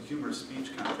for the humorous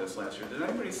speech contest last year. Did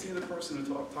anybody see the person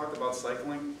who talked about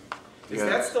cycling? Is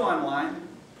that still online?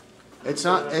 It's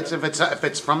not. If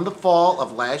it's from the fall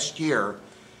of last year,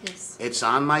 Yes. it's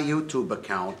on my YouTube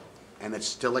account, and it's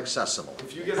still accessible.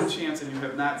 If you get a chance and you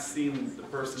have not seen the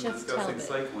person Just discussing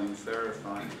tell it. cycling, Sarah's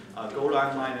on, go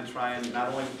online and try and not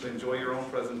only enjoy your own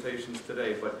presentations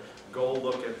today, but go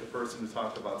look at the person who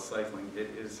talked about cycling.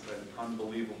 It is an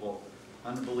unbelievably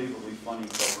funny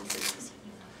presentation.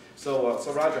 So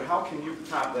Roger, how can you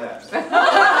top that?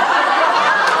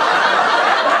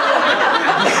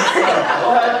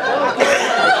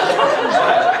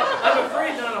 I'm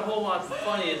afraid not a whole lot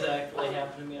funny has actually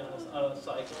happened to me on a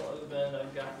cycle, other than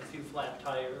I've gotten a few flat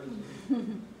tires.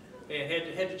 And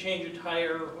had to change a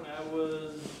tire when I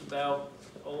was about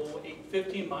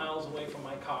 15 miles away from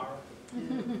my car.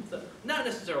 So, not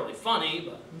necessarily funny,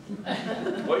 but...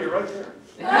 Well, you're right there.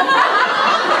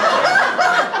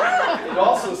 It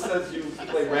also says you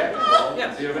play racquetball.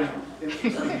 Yes. Do you have any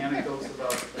interesting anecdotes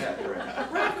about that?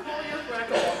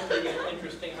 Racquetball is pretty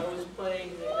interesting. I was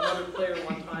playing another player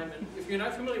one time, and if you're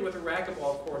not familiar with a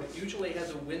racquetball court, it usually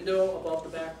has a window above the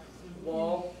back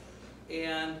wall,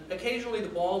 and occasionally the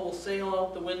ball will sail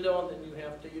out the window, and then you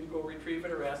have to either go retrieve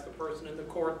it or ask the person in the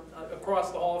court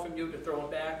across the hall from you to throw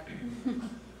it back.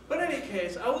 But in any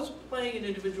case, I was playing an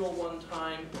individual one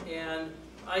time, and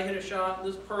I hit a shot, and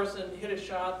this person hit a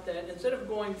shot that instead of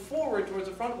going forward towards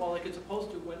the front wall like it's supposed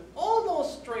to, went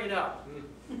almost straight up.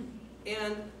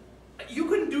 And you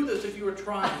couldn't do this if you were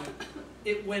trying.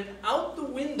 It went out the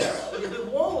window. The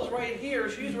wall is right here,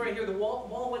 she's right here. The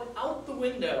wall went out the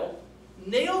window,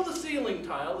 nailed the ceiling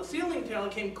tile. The ceiling tile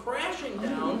came crashing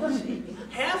down.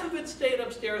 Half of it stayed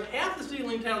upstairs, half the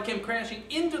ceiling tile came crashing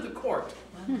into the court.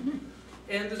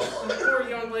 And this poor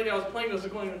young lady I was playing was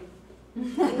going,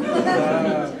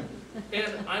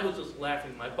 and I was just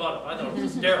laughing my butt off. I thought it was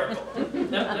hysterical.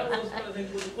 That was, I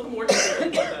think, one of the more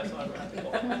interesting things I saw in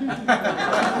racquetball.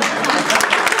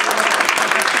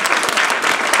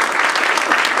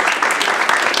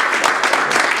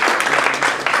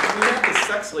 We have the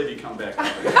sex lady come back.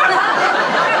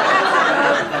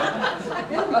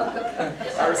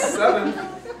 Our seventh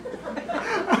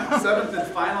and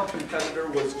final competitor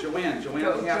was Joanne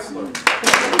Hassler.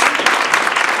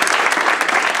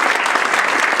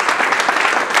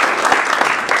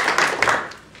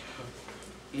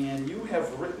 And you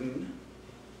have written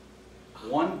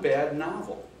one bad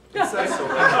novel. It says so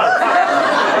right I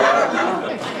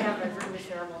have. I've written a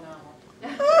terrible novel.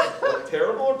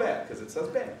 Terrible or bad? Because it says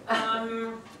bad.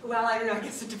 Well, I don't know. I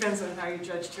guess it depends on how you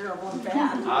judge terrible and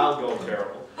bad. I'll go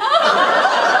terrible.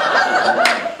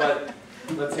 But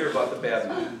let's hear about the bad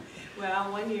novel.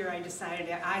 Well, one year I decided,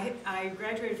 I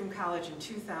graduated from college in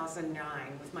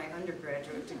 2009 with my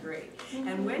undergraduate degree.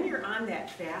 And when you're on that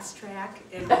fast track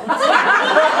and you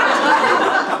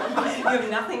have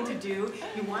nothing to do,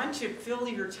 you want to fill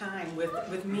your time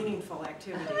with meaningful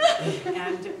activity.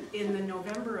 And in the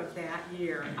November of that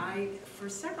year, I, for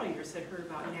several years, had heard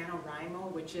about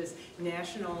NaNoWriMo, which is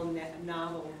National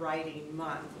Novel Writing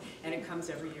Month. And it comes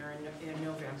every year in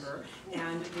November.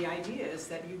 And the idea is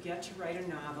that you get to write a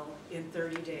novel in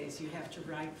 30 days. You have to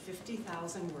write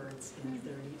 50,000 words in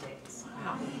 30 days.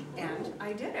 Wow. And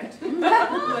I did it.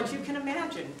 But you can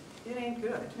imagine, it ain't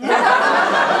good.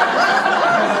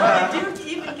 I do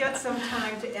even get some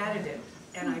time to edit it.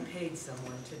 And I paid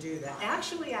someone to do that.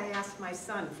 Actually, I asked my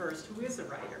son first, who is a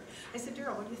writer. I said,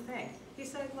 Daryl, what do you think? He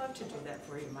said, I'd love to do that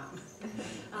for you, Mom.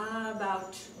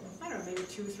 About, I don't know, maybe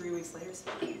 2 or 3 weeks later, I said,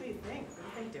 what do you think?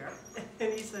 What do you think, Daryl?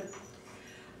 And he said,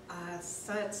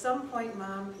 so at some point,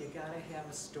 Mom, you gotta have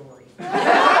a story.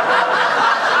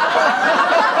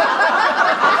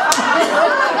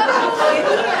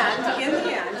 In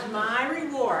the end, my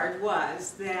reward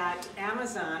was that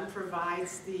Amazon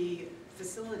provides the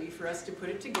facility for us to put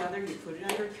it together. You put it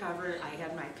under cover. I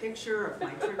had my picture of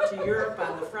my trip to Europe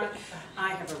on the front.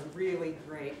 I have a really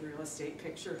great real estate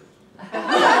picture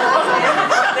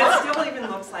that still even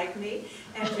looks like me.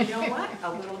 And you know what?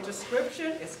 A little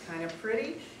description. It's kind of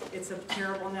pretty. It's a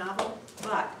terrible novel.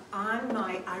 But on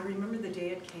I remember the day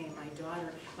it came.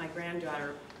 My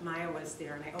granddaughter, Maya, was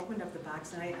there, and I opened up the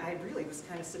box, and I really was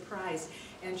kind of surprised.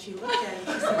 And she looked at it,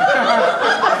 and she said,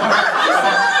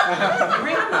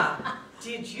 Grandma,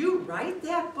 did you write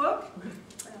that book?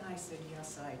 And I said,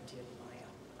 yes, I did, Maya.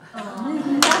 I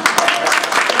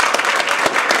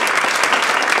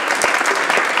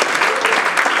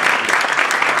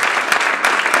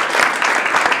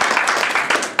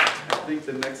think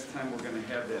the next time we're going to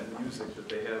have that music that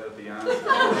they have at the end.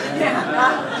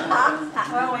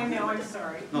 Well, I know, I'm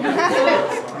sorry. No,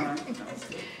 that's all right.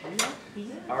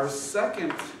 Our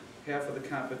second half of the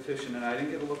competition, and I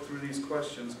didn't get to look through these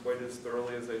questions quite as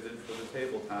thoroughly as I did for the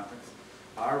table topics,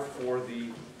 are for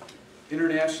the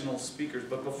international speakers.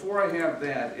 But before I have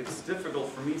that, it's difficult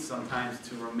for me sometimes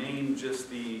to remain just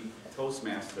the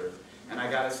Toastmaster. And I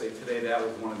gotta say, today that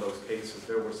was one of those cases.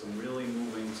 There were some really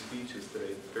moving speeches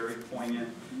today, very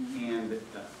poignant and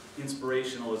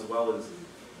inspirational as well as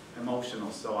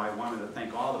emotional. So I wanted to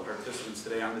thank all the participants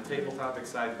today on the table topic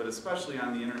side, but especially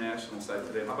on the international side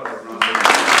today. How about a round of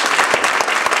applause?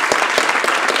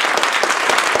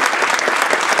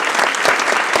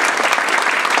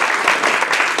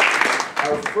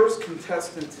 Our first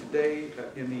contestant today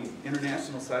in the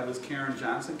international side was Karen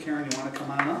Johnson. Karen, you want to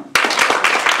come on up?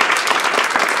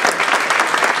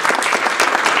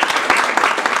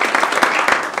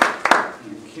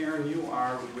 Karen, you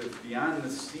are with Beyond the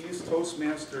Seas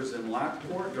Toastmasters in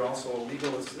Lockport. You're also a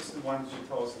legal assistant. Why don't you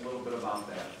tell us a little bit about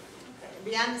that?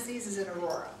 Beyond the Seas is in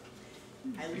Aurora.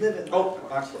 I live in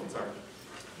Lockport. Lockport. Oh, excellent, sorry.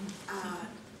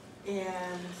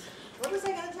 And what was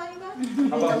I going to tell you about?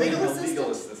 How about The being legal a assistant?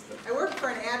 legal assistant? I work for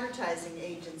an advertising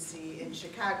agency in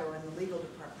Chicago in the legal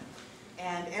department.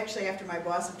 And actually, after my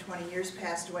boss of 20 years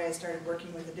passed away, I started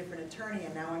working with a different attorney,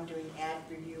 and now I'm doing ad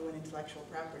review and intellectual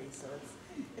property. So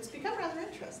it's become rather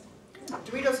interesting.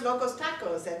 Doritos Locos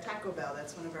Tacos at Taco Bell.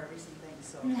 That's one of our recent things.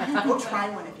 So go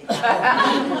try one if you can.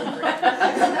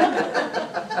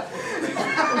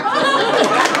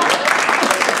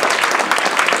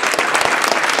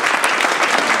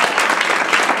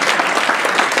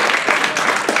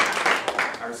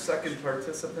 Our second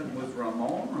participant was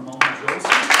Ramon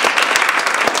Joseph.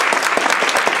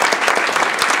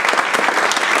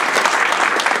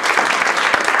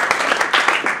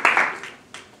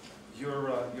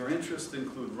 Your interests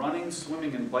include running,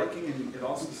 swimming, and biking, and it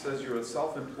also says you're a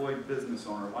self-employed business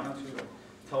owner. Why don't you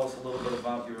tell us a little bit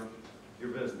about your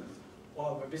business?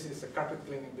 Well, my business is a carpet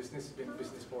cleaning business. Been in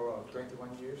business for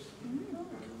 21 years. And,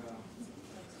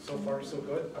 so far, so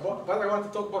good. But I want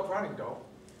to talk about running, though.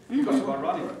 Because about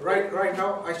running. Right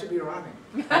now, I should be running.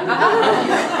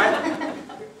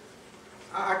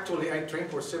 Actually, I trained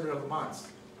for several months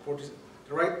for this.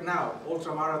 Right now,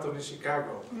 ultra marathon in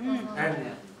Chicago,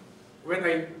 and when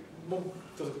I moved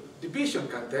to the division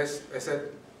contest, I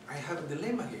said, I have a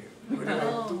dilemma here. Whether I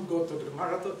to go to the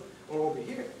marathon or over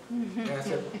here. And I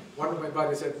said, one of my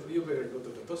buddies said, you better go to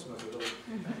the Toastmasters.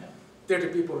 30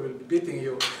 people will be beating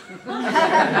you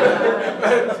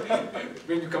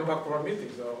when you come back for a meeting.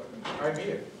 So I'm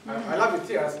here. I love it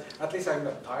here. At least I'm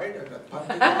not tired. I'm not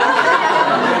panting.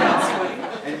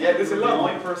 And yet, this is the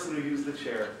only person who used the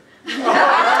chair.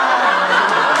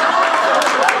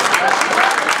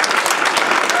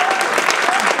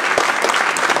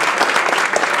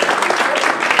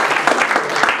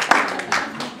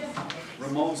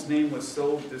 Ramon's name was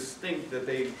so distinct that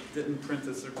they didn't print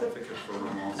a certificate for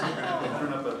Ramon. So we're going to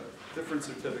print up a different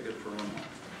certificate for Ramon.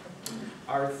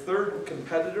 Our third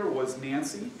competitor was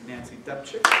Nancy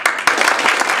Depchik.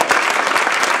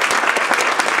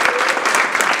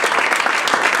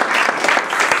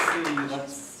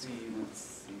 Let's see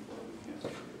what we have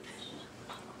here.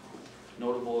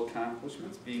 Notable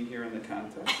accomplishments, being here in the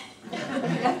contest.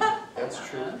 That's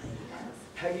true.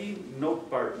 Peggy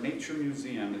Notebart Nature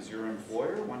Museum is your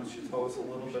employer. Why don't you tell us a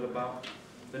little bit about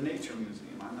the Nature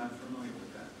Museum? I'm not familiar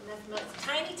with that. It's a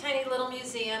tiny, tiny little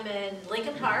museum in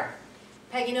Lincoln Park.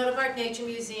 Peggy Notebart Nature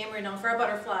Museum, we're known for our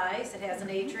butterflies. It has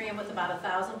an atrium with about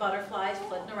 1,000 butterflies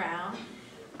flitting around.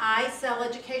 I sell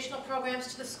educational programs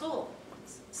to the school.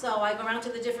 So I go around to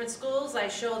the different schools, I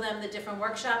show them the different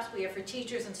workshops we have for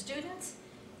teachers and students,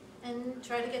 and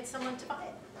try to get someone to buy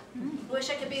it. I wish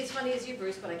I could be as funny as you,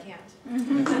 Bruce, but I can't.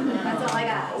 That's all I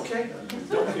got. Okay,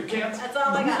 you can't. That's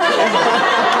all I got.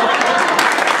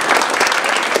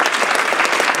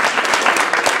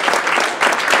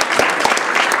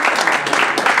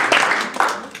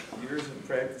 Years of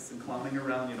practice and clowning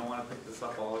around, you don't want to pick this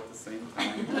up all at the same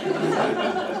time.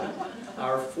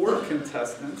 Our fourth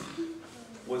contestant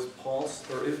was Paul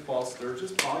Sturgis. Paul, you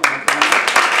want to come on?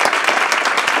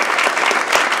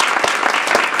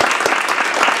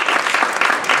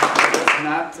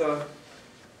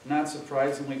 Not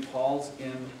surprisingly, Paul's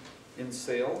in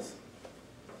sales.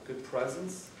 Good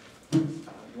presence. You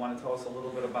want to tell us a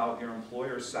little bit about your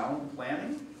employer, Sound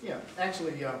Planning? Yeah,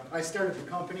 actually, I started the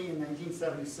company in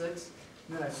 1976,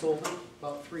 and then I sold it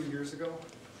about 3 years ago.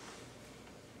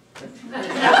 I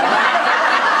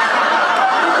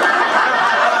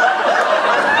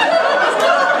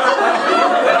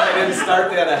didn't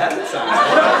start that ahead of time.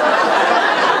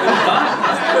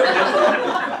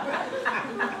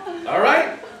 All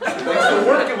right. Thanks for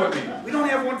working with me. We don't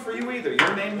have one for you either.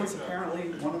 Your name was apparently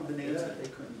one of the names that they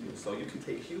couldn't do. So you can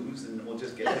take Hughes and we'll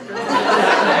just get it.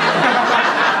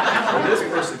 Well, this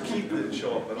person, Keith, didn't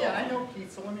show up at all. Yeah, I know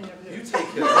Keith, so let me have his. You take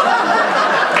his.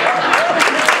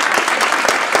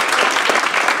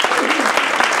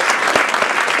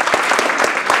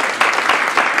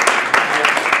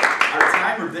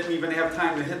 Didn't even have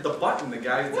time to hit the button. The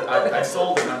guy, I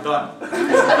sold it, I'm done.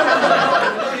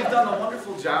 You've done a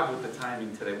wonderful job with the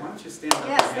timing today. Why don't you stand up?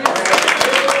 Yes,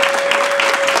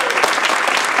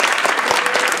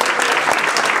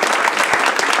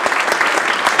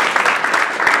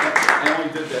 I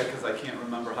only did that because I can't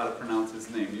remember how to pronounce his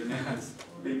name. Your name is?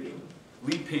 Lee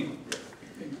Ping.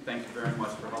 Thank you very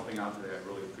much for helping out today. I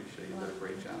really appreciate it. You did a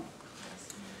great job.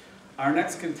 Our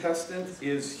next contestant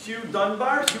is Hugh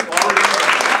Dunbar. Hugh already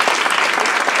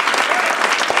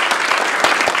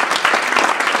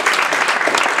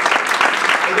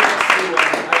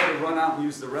I had to run out and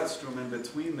use the restroom in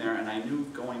between there, and I knew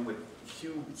going with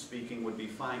Hugh speaking would be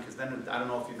fine, because then, I don't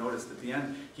know if you noticed at the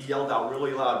end, he yelled out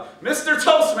really loud, "Mr.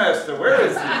 Toastmaster, where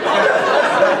is he?" He knew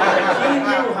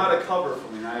how to cover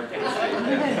for me, and I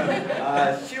appreciate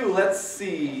that. Hugh, let's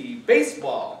see,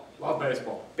 baseball. Love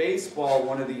baseball. Baseball,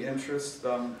 one of the interests. Do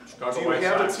you White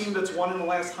have Sox. a team that's won in the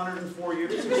last 104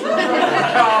 years? White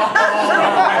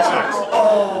Sox.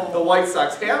 The White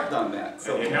Sox have done that,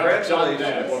 so And you haven't done congratulations.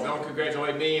 that. Well, don't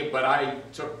congratulate me, but I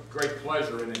took great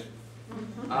pleasure in it.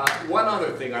 One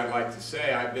other thing I'd like to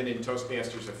say, I've been in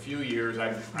Toastmasters a few years.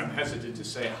 I'm hesitant to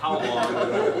say how long.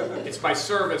 It's my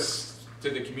service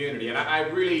to the community, and I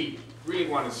really, really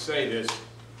want to say this.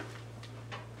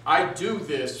 I do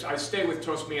this, I stay with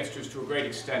Toastmasters to a great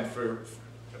extent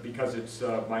because it's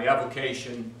my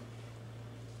avocation.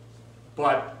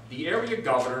 But the area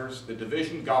governors, the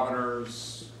division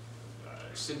governors,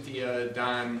 Cynthia,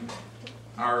 Don,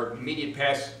 our immediate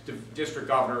past district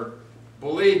governor,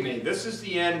 believe me, this is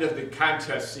the end of the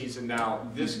contest season now.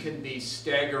 This can be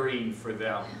staggering for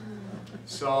them.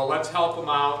 So let's help them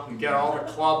out and get all the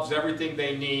clubs everything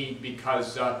they need,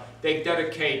 because they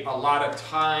dedicate a lot of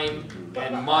time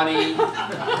and money. So,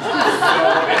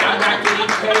 and I'm not getting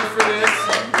paid for this,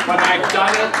 but I've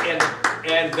done it,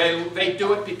 and they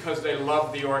do it because they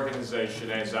love the organization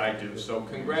as I do. So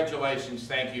congratulations,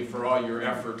 thank you for all your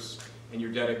efforts and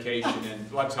your dedication,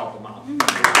 and let's help them out.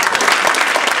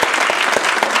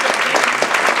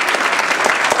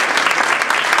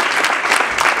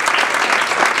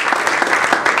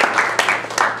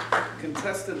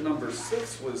 Contestant number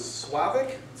 6 was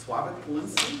Slavik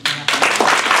Polinski.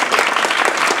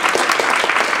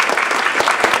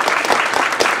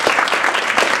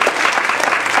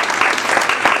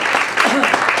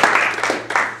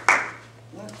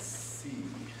 Let's see.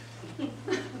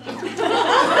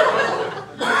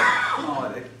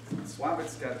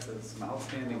 Slavik's got some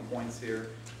outstanding points here.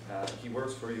 He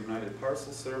works for United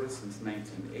Parcel Service since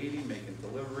 1980, making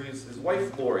deliveries. His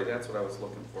wife, Lori, that's what I was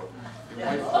looking for. Your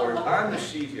wife, Lori, on the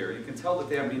sheet here, you can tell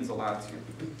that means a lot to you.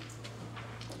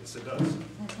 Yes, it does.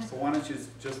 So why don't you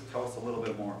just tell us a little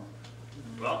bit more?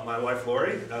 Well, my wife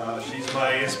Lori, she's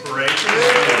my inspiration.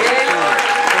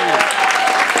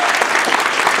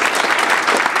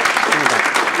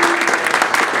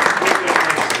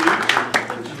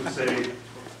 She would say,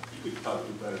 "You could probably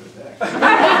do better than that."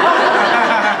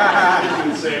 She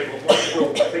would say, "Well,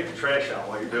 take the trash out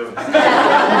while you're doing it."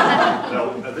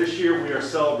 Now, this year we are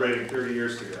celebrating 30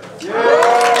 years together.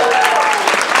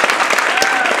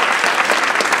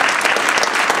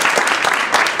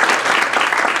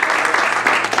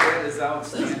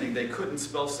 Outstanding. They couldn't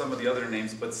spell some of the other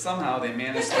names, but somehow they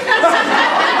managed to.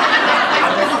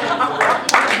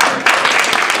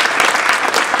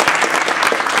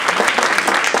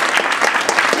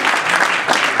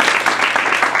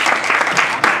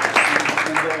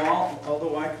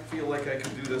 Although I feel like I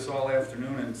could do this all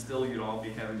afternoon and still you'd all be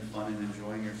having fun and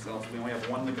enjoying yourselves, we only have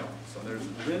one to go. So there's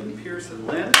Lynn Pearson.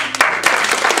 Lynn.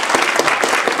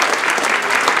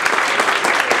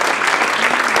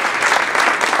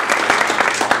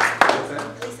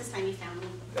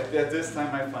 At this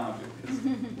time I found you.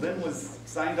 Lynn was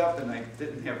signed up and I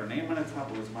didn't have her name on the top.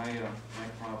 It was my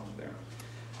problem there.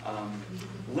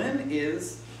 Lynn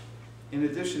is, in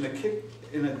addition to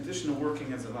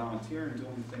working as a volunteer and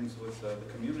doing things with the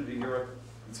community here,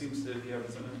 it seems that you have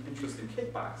an interest in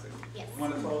kickboxing. Yes. You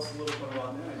want to tell us a little bit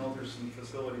about that? I know there's some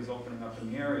facilities opening up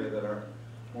in the area that are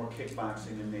more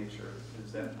kickboxing in nature?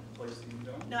 Is that the place that you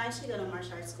go? No, I actually go to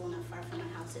martial arts school not far from my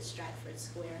house at Stratford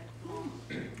Square Mall.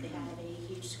 They have a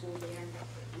huge school there.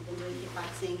 I've been doing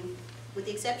kickboxing, with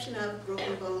the exception of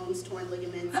broken bones, torn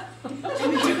ligaments. I've been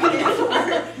doing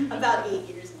it for about 8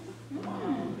 years now.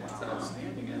 Wow, that's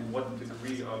outstanding. And what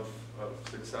degree of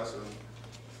success?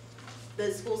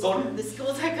 The schools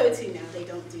I go to now, they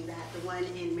don't do that. The one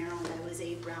in Maryland, I was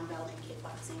a brown belt in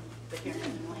kickboxing, but here in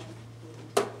Illinois.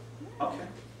 Okay.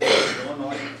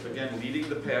 Illinois, again, leading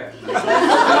the pack. Don't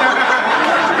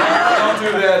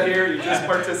do that here. You just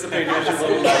participate as your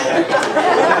little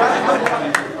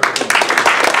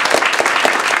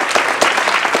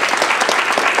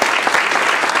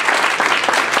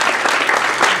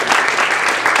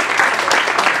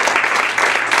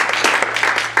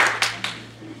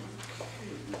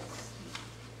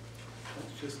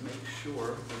Let's just make sure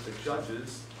that the judges,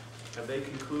 have they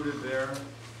concluded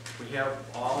we have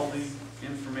all the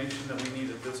information that we need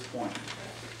at this point.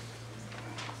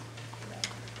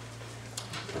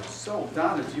 So,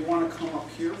 Donna, do you want to come up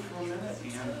here for a minute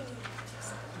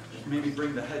and maybe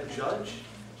bring the head judge,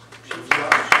 chief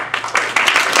judge?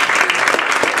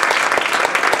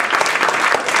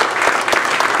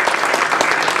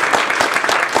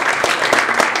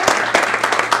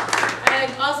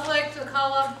 I'd also like to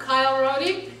call up Kyle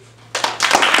Rohde.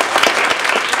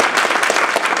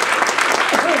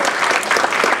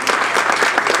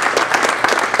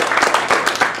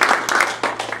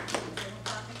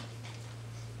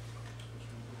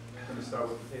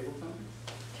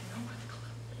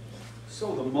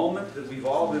 So the moment that we've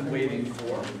all been waiting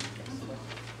for,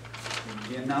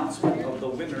 the announcement of the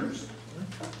winners.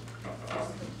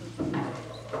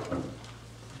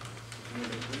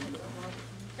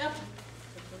 Yep.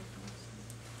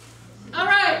 All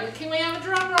right, can we have a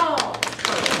drum roll?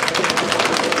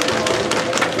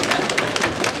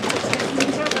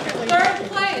 Third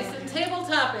place in table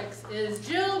topics is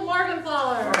Jill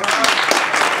Morgenthaler.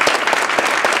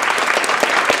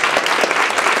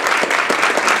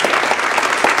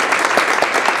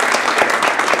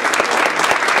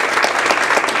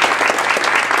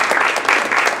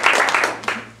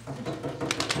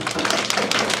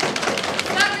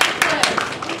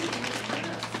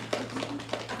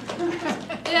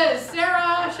 Is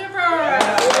Sarah Schiffer.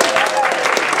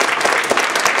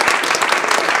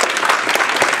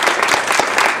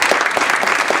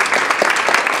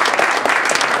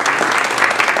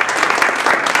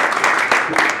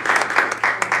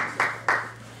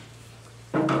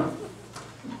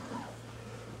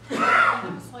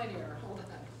 Slide here, hold it.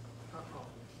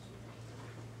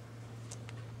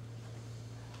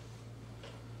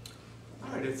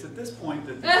 All right, it's at this point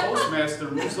that the Toastmaster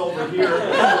moves over here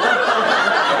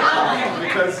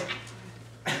because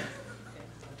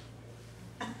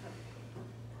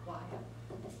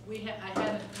I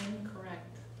had it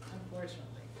incorrect,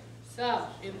 unfortunately. So,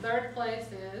 in third place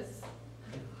is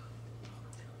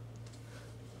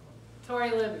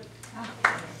Tori Libby.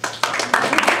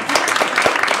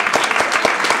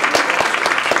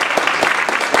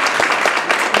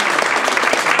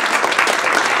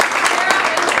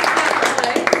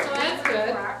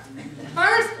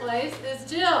 First place is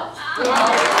Jill.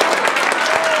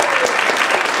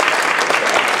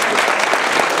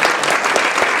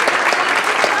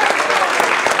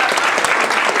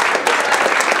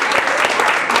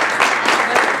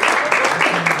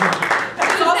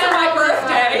 It's also my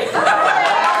birthday.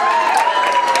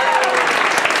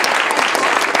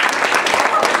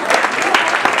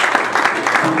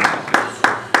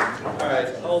 all right,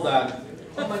 hold on.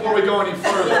 Before we go any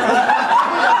further.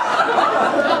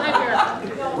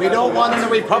 We don't want the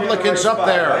Republicans up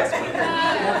there.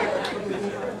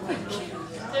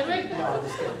 Did we?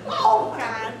 Oh,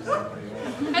 God.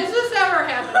 Has this ever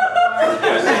happened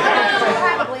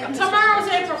before? Tomorrow's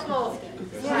April Fool's Day.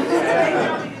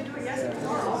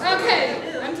 Okay,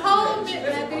 I'm told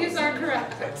that these are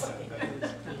correct.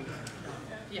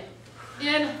 Yeah.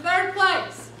 In third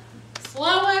place,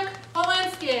 Slowick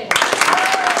Polanski.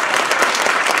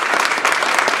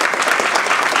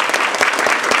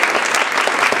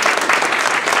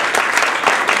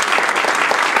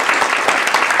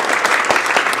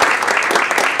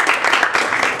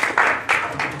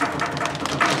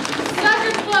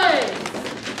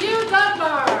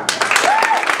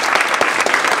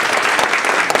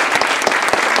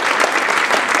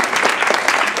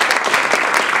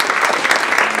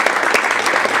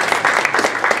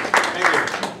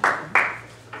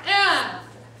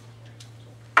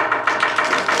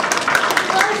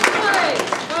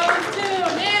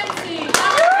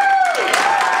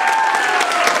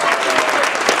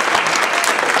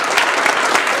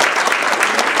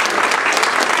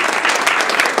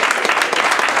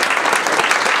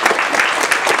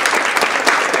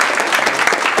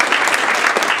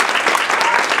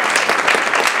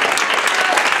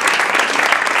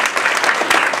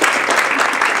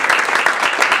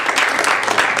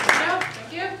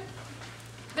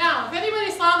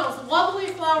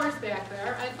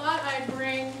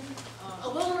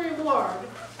 award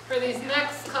for these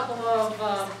next couple of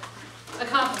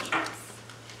accomplishments.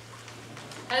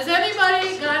 Has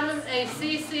anybody gotten a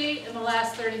CC in the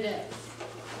last 30 days?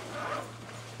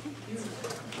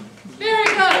 Very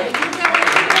good. You get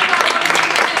one.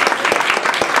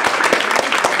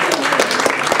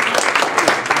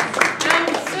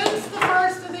 And since the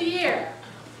first of the year,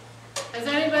 has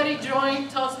anybody joined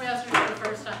Toastmasters for the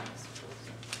first time?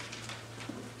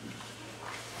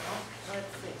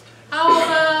 Let's see. How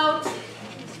about,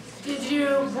 did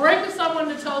you bring someone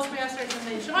to Toastmasters and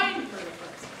they joined for the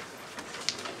first time?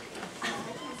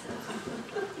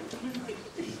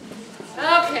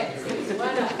 Okay,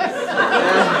 what else?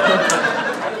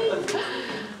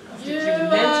 Did you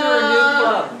mentor a new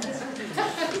club?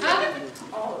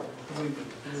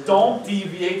 Don't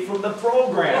deviate from the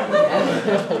program.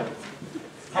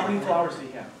 How many flowers do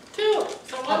you have? 2.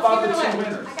 So How about one's the given two away.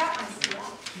 winners? I got my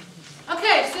CL.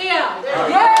 Okay, CL.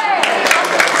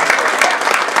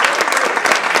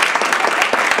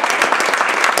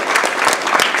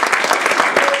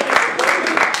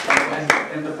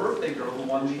 And the birthday girl who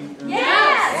won the...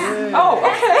 Yes! Oh,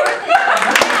 okay.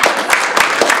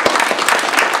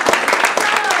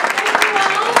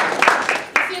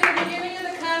 See, at the beginning of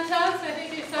the contest, I think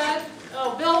you said,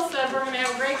 oh, Bill said we're going to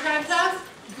have a great contest.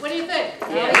 What do you think?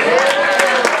 Yeah.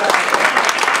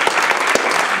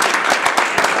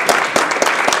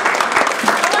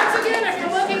 So once again, if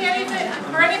you're looking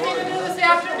for anything to do this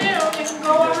afternoon, you can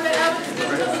go over to Evanston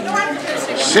to the North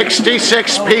District.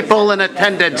 66 people in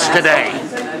attendance today.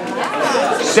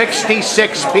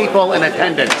 66 people in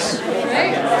attendance.